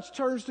they touch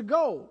turns to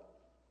gold.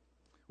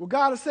 Well,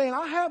 God is saying,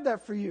 I have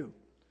that for you.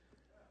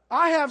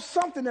 I have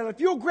something that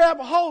if you'll grab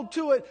a hold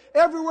to it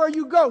everywhere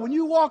you go, when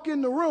you walk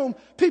in the room,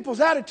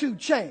 people's attitude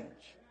change.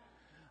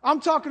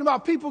 I'm talking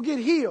about people get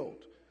healed.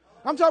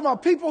 I'm talking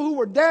about people who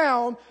were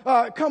down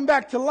come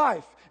back to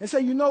life and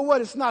say, you know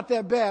what, it's not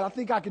that bad. I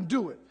think I can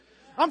do it.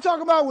 I'm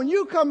talking about when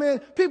you come in,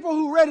 people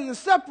who are ready to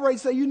separate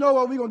say, you know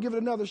what, we're going to give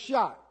it another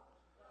shot.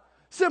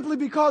 Simply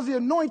because the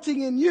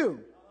anointing in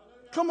you.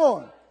 Come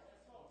on.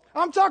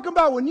 I'm talking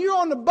about when you're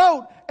on the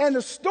boat and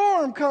the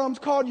storm comes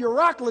called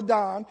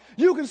Euroclydon,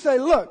 you can say,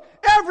 look,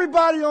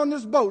 everybody on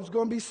this boat is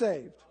going to be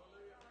saved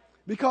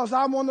because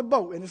I'm on the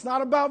boat. And it's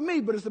not about me,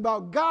 but it's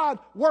about God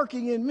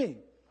working in me.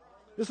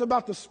 It's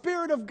about the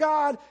Spirit of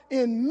God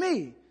in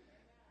me.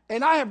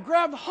 And I have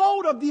grabbed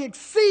hold of the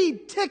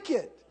exceed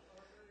ticket.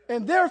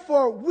 And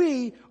therefore,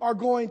 we are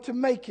going to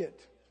make it.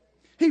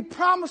 He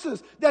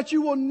promises that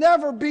you will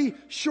never be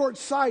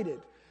short-sighted.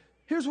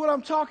 Here's what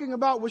I'm talking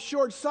about with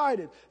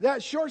short-sighted.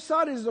 That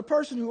short-sighted is a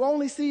person who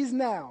only sees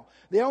now.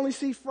 They only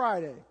see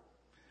Friday.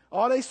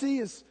 All they see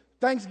is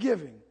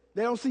Thanksgiving.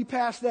 They don't see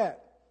past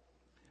that.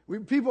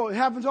 It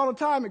happens all the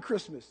time at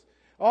Christmas.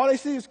 All they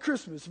see is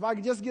Christmas. If I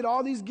could just get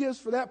all these gifts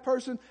for that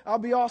person, I'll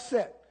be all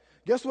set.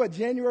 Guess what?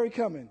 January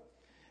coming.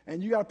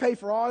 And you got to pay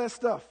for all that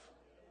stuff.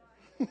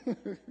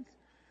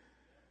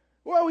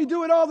 Well, we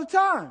do it all the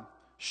time.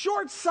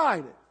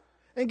 Short-sighted.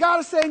 And God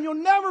is saying you'll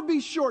never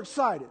be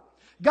short-sighted.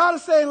 God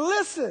is saying,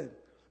 listen,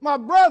 my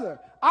brother,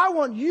 I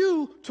want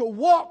you to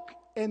walk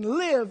and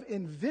live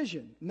in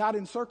vision, not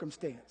in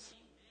circumstance.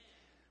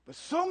 But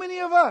so many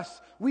of us,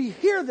 we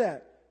hear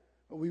that,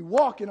 but we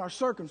walk in our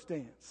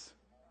circumstance.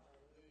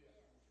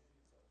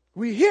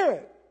 We hear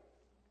it.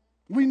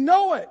 We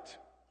know it.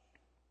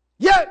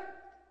 Yet,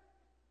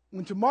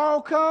 when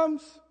tomorrow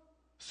comes,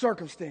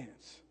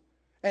 circumstance.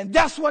 And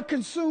that's what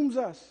consumes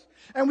us.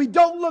 And we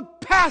don't look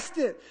past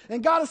it.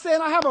 And God is saying,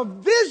 I have a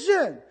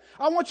vision.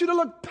 I want you to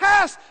look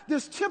past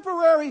this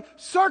temporary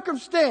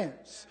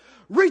circumstance.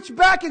 Reach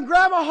back and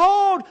grab a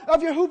hold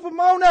of your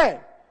hupomone.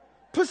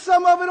 Put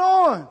some of it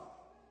on.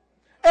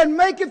 And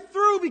make it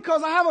through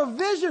because I have a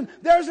vision.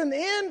 There's an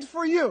end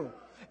for you.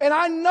 And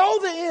I know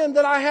the end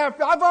that I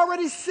have. I've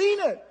already seen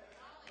it.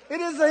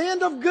 It is the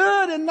end of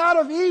good and not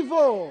of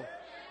evil.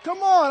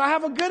 Come on, I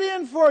have a good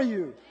end for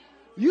you.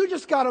 You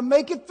just got to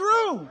make it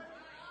through.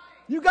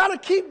 You got to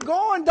keep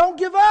going. Don't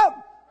give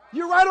up.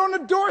 You're right on the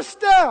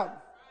doorstep.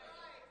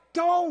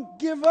 Don't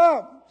give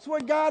up. That's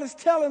what God is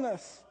telling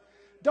us.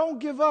 Don't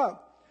give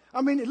up.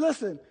 I mean,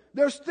 listen,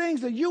 there's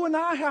things that you and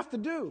I have to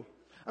do.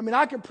 I mean,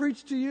 I could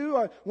preach to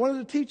you. One of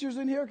the teachers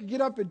in here could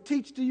get up and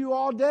teach to you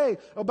all day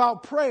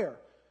about prayer.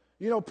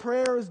 You know,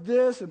 prayer is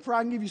this, and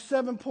I can give you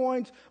 7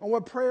 points on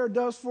what prayer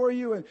does for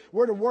you and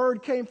where the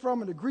word came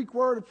from and the Greek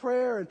word of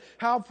prayer and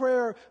how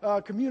prayer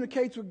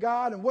communicates with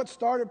God and what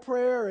started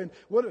prayer and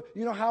what,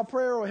 you know, how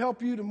prayer will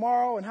help you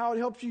tomorrow and how it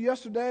helped you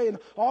yesterday and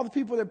all the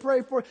people that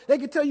prayed for it. They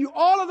can tell you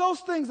all of those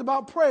things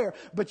about prayer,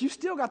 but you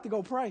still got to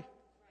go pray.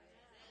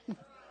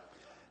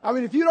 I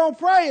mean, if you don't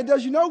pray, it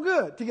does you no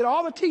good to get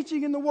all the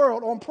teaching in the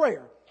world on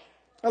prayer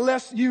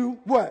unless you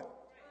what?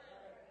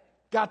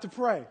 Got to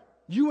pray.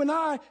 You and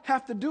I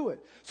have to do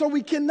it. So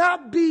we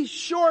cannot be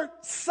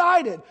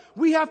short-sighted.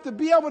 We have to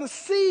be able to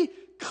see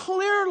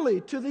clearly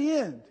to the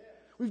end.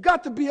 We've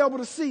got to be able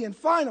to see. And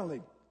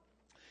finally,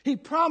 he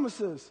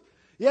promises,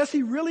 yes,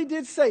 he really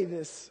did say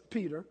this,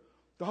 Peter,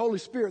 the Holy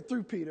Spirit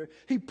through Peter.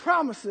 He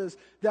promises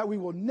that we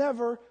will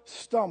never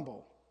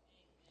stumble.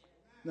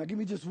 Now, give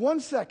me just 1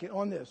 second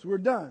on this. We're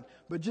done.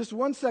 But just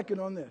 1 second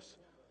on this.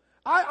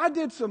 I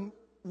did some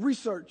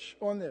research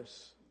on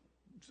this,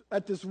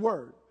 at this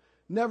word.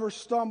 Never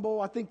stumble.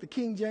 I think the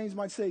King James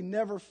might say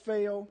never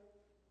fail.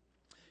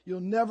 You'll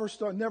never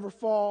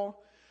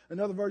fall.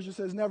 Another version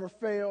says never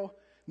fail,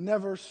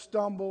 never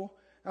stumble.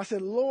 I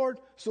said, Lord,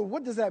 so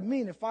what does that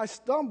mean? If I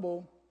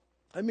stumble,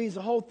 that means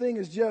the whole thing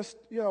is just,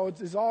 you know,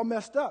 it's all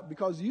messed up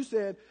because you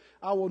said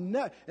I will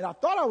never. And I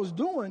thought I was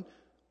doing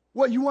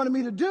what you wanted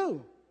me to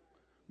do,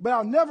 but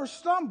I'll never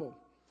stumble.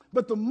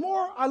 But the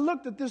more I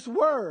looked at this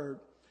word,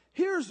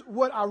 here's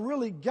what I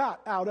really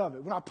got out of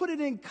it. When I put it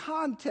in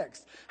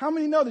context, how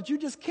many know that you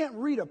just can't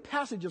read a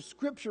passage of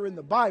Scripture in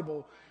the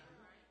Bible?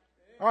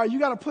 All right, you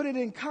got to put it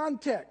in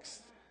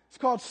context. It's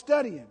called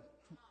studying.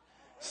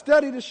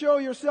 Study to show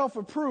yourself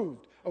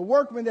approved, a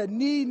workman that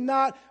need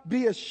not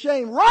be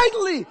ashamed,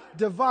 rightly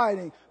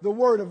dividing the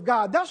word of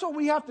God. That's what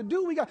we have to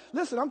do.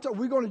 Listen,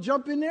 we're going to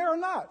jump in there or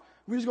not?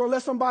 We're just going to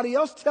let somebody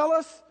else tell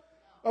us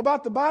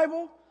about the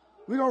Bible?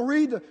 We're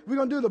going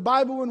to do the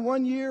Bible in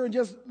 1 year and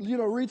just, you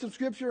know, read some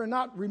scripture and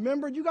not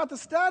remember it. You got to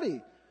study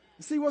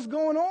and see what's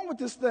going on with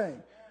this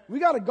thing. We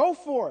got to go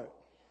for it.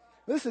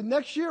 Listen,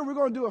 next year we're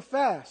going to do a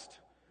fast.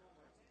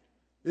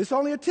 It's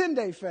only a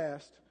 10-day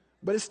fast,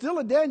 but it's still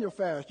a Daniel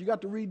fast. You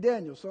got to read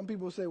Daniel. Some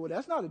people say, well,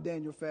 that's not a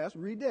Daniel fast.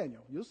 Read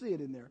Daniel. You'll see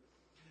it in there.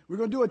 We're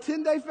going to do a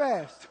 10-day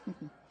fast.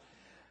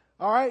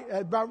 All right,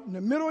 about in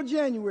the middle of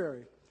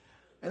January.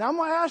 And I'm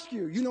going to ask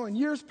you, you know, in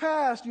years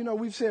past, you know,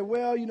 we've said,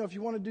 well, you know, if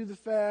you want to do the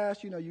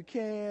fast, you know, you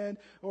can,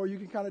 or you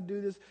can kind of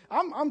do this.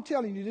 I'm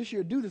telling you this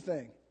year, do the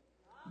thing.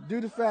 Do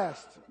the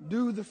fast.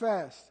 Do the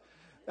fast.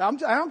 I'm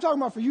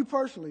talking about for you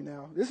personally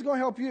now. This is going to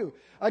help you.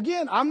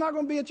 Again, I'm not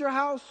going to be at your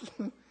house.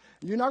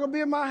 You're not going to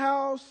be at my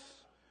house.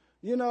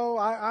 You know,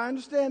 I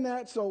understand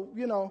that. So,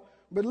 you know,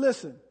 but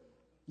listen,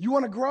 you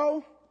want to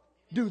grow?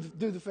 Do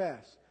the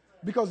fast.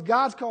 Because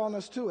God's calling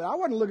us to it. I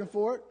wasn't looking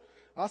for it.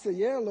 I said,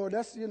 yeah, Lord,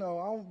 that's, you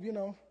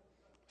know,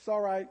 it's all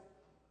right.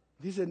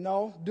 He said,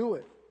 no, do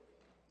it.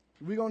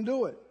 We're going to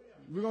do it.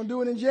 We're going to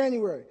do it in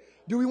January.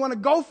 Do we want to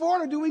go for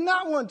it or do we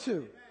not want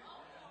to?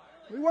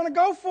 We want to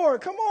go for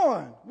it. Come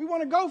on. We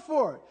want to go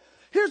for it.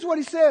 Here's what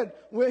he said.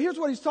 Here's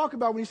what he's talking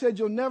about when he said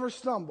you'll never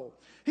stumble.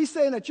 He's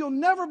saying that you'll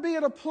never be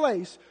at a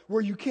place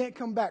where you can't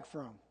come back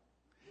from.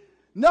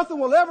 Nothing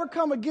will ever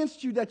come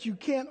against you that you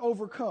can't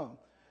overcome.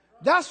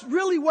 That's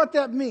really what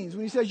that means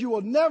when he says you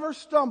will never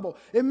stumble.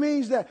 It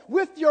means that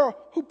with your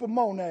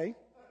hupomone,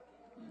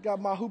 got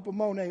my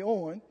hupomone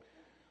on,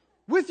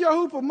 with your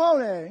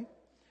hupomone,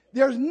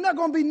 there's not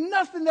going to be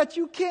nothing that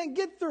you can't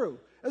get through.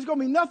 There's going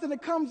to be nothing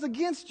that comes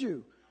against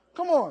you.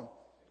 Come on.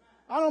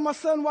 I know my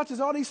son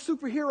watches all these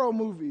superhero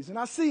movies, and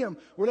I see them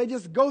where they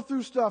just go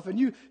through stuff, and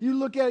you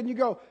look at it and you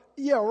go,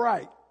 yeah,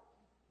 right.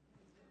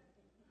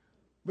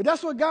 But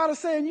that's what God is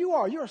saying you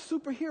are. You're a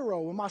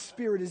superhero when my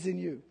spirit is in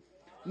you.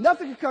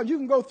 Nothing can come. You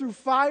can go through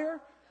fire.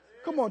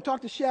 Come on,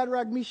 talk to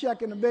Shadrach,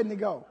 Meshach, and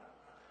Abednego.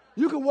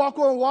 You can walk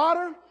on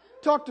water.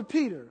 Talk to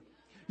Peter.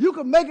 You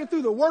can make it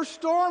through the worst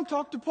storm.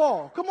 Talk to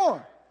Paul. Come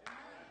on.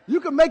 You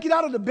can make it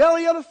out of the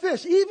belly of the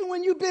fish. Even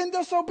when you've been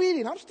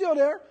disobedient. I'm still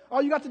there.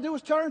 All you got to do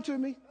is turn to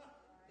me.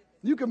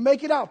 You can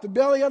make it out the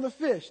belly of the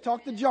fish.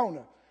 Talk to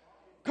Jonah.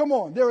 Come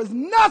on. There is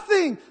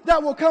nothing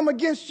that will come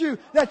against you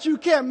that you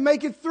can't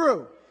make it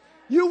through.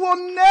 You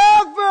will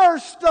never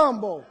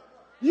stumble.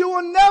 You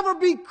will never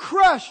be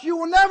crushed. You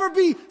will never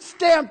be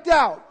stamped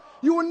out.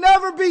 You will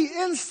never be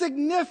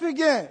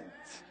insignificant.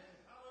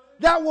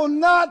 That will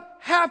not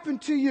happen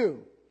to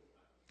you.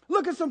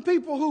 Look at some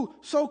people who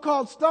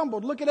so-called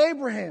stumbled. Look at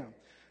Abraham.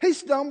 He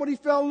stumbled. He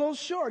fell a little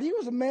short. He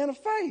was a man of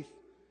faith.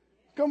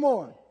 Come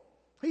on.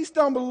 He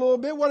stumbled a little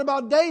bit. What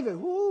about David?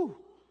 Woo.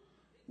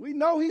 We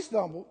know he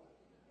stumbled.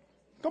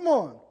 Come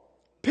on.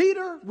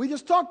 Peter, we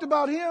just talked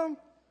about him,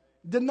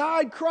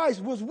 denied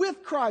Christ, was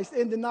with Christ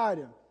and denied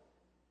him.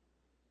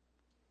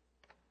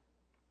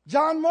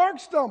 John Mark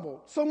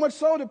stumbled, so much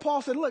so that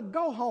Paul said, look,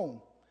 go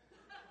home.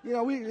 You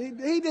know,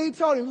 he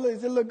told him, he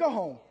said, look, go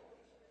home.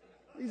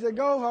 He said,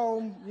 go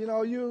home. You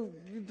know, you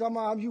talking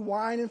about you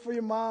whining for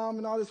your mom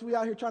and all this. We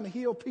out here trying to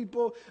heal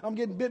people. I'm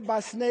getting bit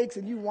by snakes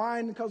and you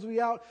whining because we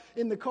out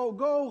in the cold.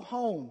 Go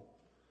home.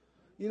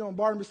 You know, and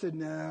Barnabas said,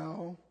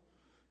 now,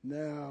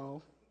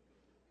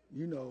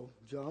 you know,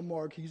 John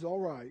Mark, he's all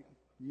right.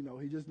 You know,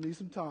 he just needs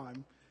some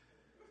time.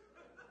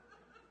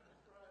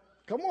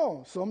 Come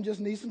on, some just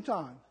need some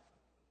time.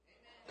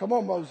 Come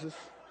on, Moses.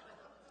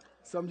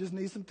 Some just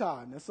need some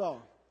time, that's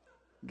all.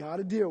 Got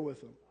to deal with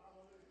them.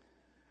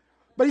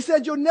 But he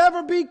said, you'll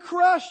never be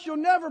crushed. You'll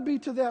never be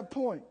to that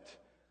point.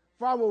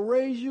 For I will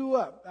raise you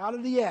up out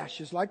of the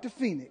ashes like the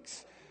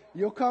phoenix.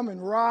 You'll come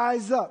and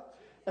rise up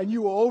and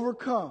you will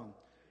overcome.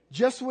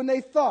 Just when they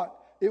thought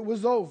it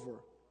was over.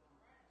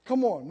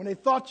 Come on, when they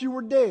thought you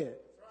were dead,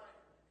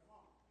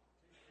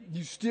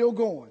 you still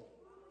going.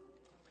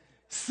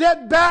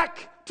 Set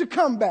back to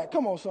come back.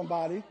 Come on,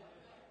 somebody.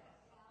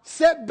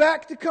 Set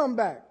back to come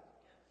back.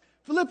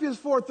 Philippians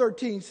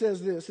 4:13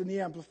 says this in the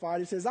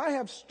Amplified. It says, I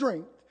have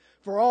strength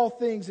for all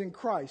things in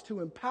Christ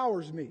who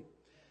empowers me. It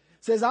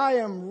says, I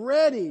am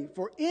ready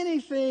for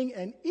anything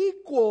and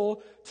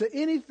equal to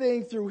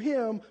anything through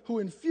him who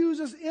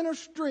infuses inner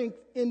strength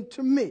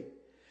into me.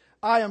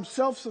 I am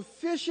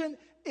self-sufficient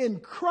in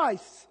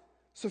Christ's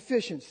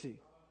sufficiency.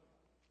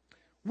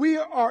 We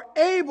are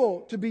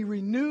able to be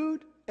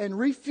renewed and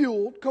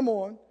refueled. Come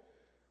on.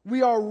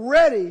 We are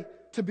ready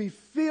to be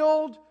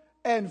filled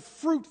and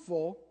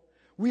fruitful.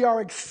 We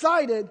are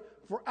excited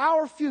for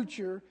our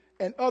future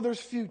and others'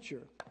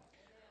 future.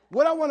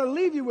 What I want to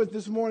leave you with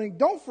this morning,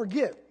 don't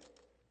forget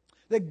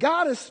that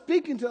God is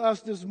speaking to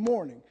us this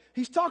morning.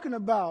 He's talking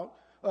about,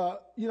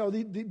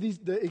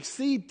 the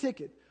exceed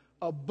ticket,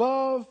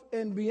 above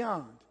and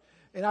beyond.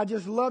 And I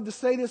just love to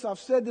say this. I've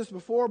said this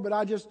before, but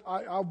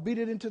I'll beat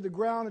it into the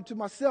ground and to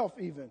myself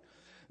even.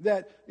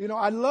 That,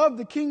 I love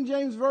the King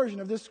James Version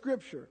of this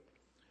scripture.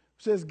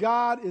 It says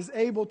God is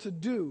able to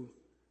do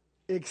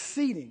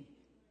exceeding.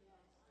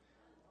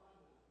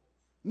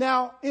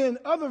 Now, in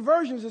other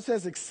versions, it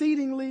says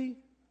exceedingly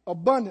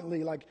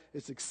abundantly, like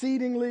it's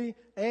exceedingly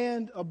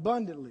and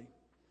abundantly.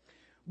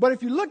 But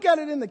if you look at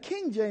it in the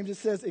King James, it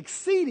says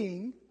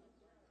exceeding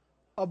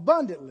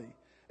abundantly.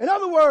 In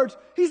other words,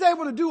 he's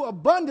able to do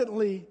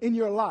abundantly in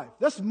your life.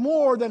 That's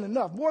more than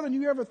enough, more than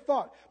you ever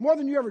thought, more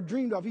than you ever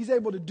dreamed of. He's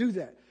able to do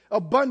that.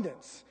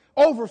 Abundance,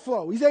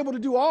 overflow. He's able to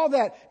do all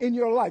that in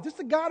your life. This is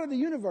the God of the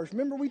universe.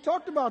 Remember, we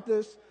talked about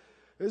this.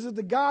 This is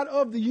the God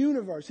of the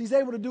universe. He's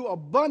able to do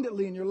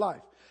abundantly in your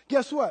life.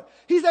 Guess what?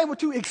 He's able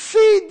to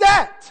exceed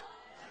that.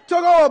 To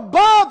go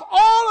above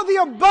all of the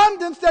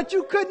abundance that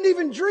you couldn't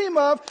even dream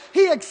of.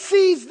 He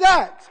exceeds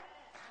that.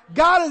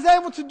 God is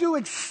able to do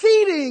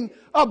exceeding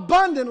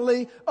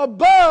abundantly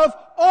above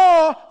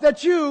all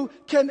that you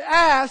can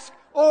ask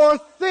or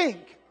think.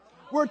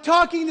 We're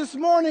talking this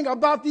morning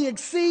about the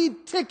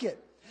exceed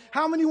ticket.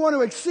 How many want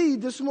to exceed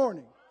this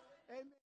morning?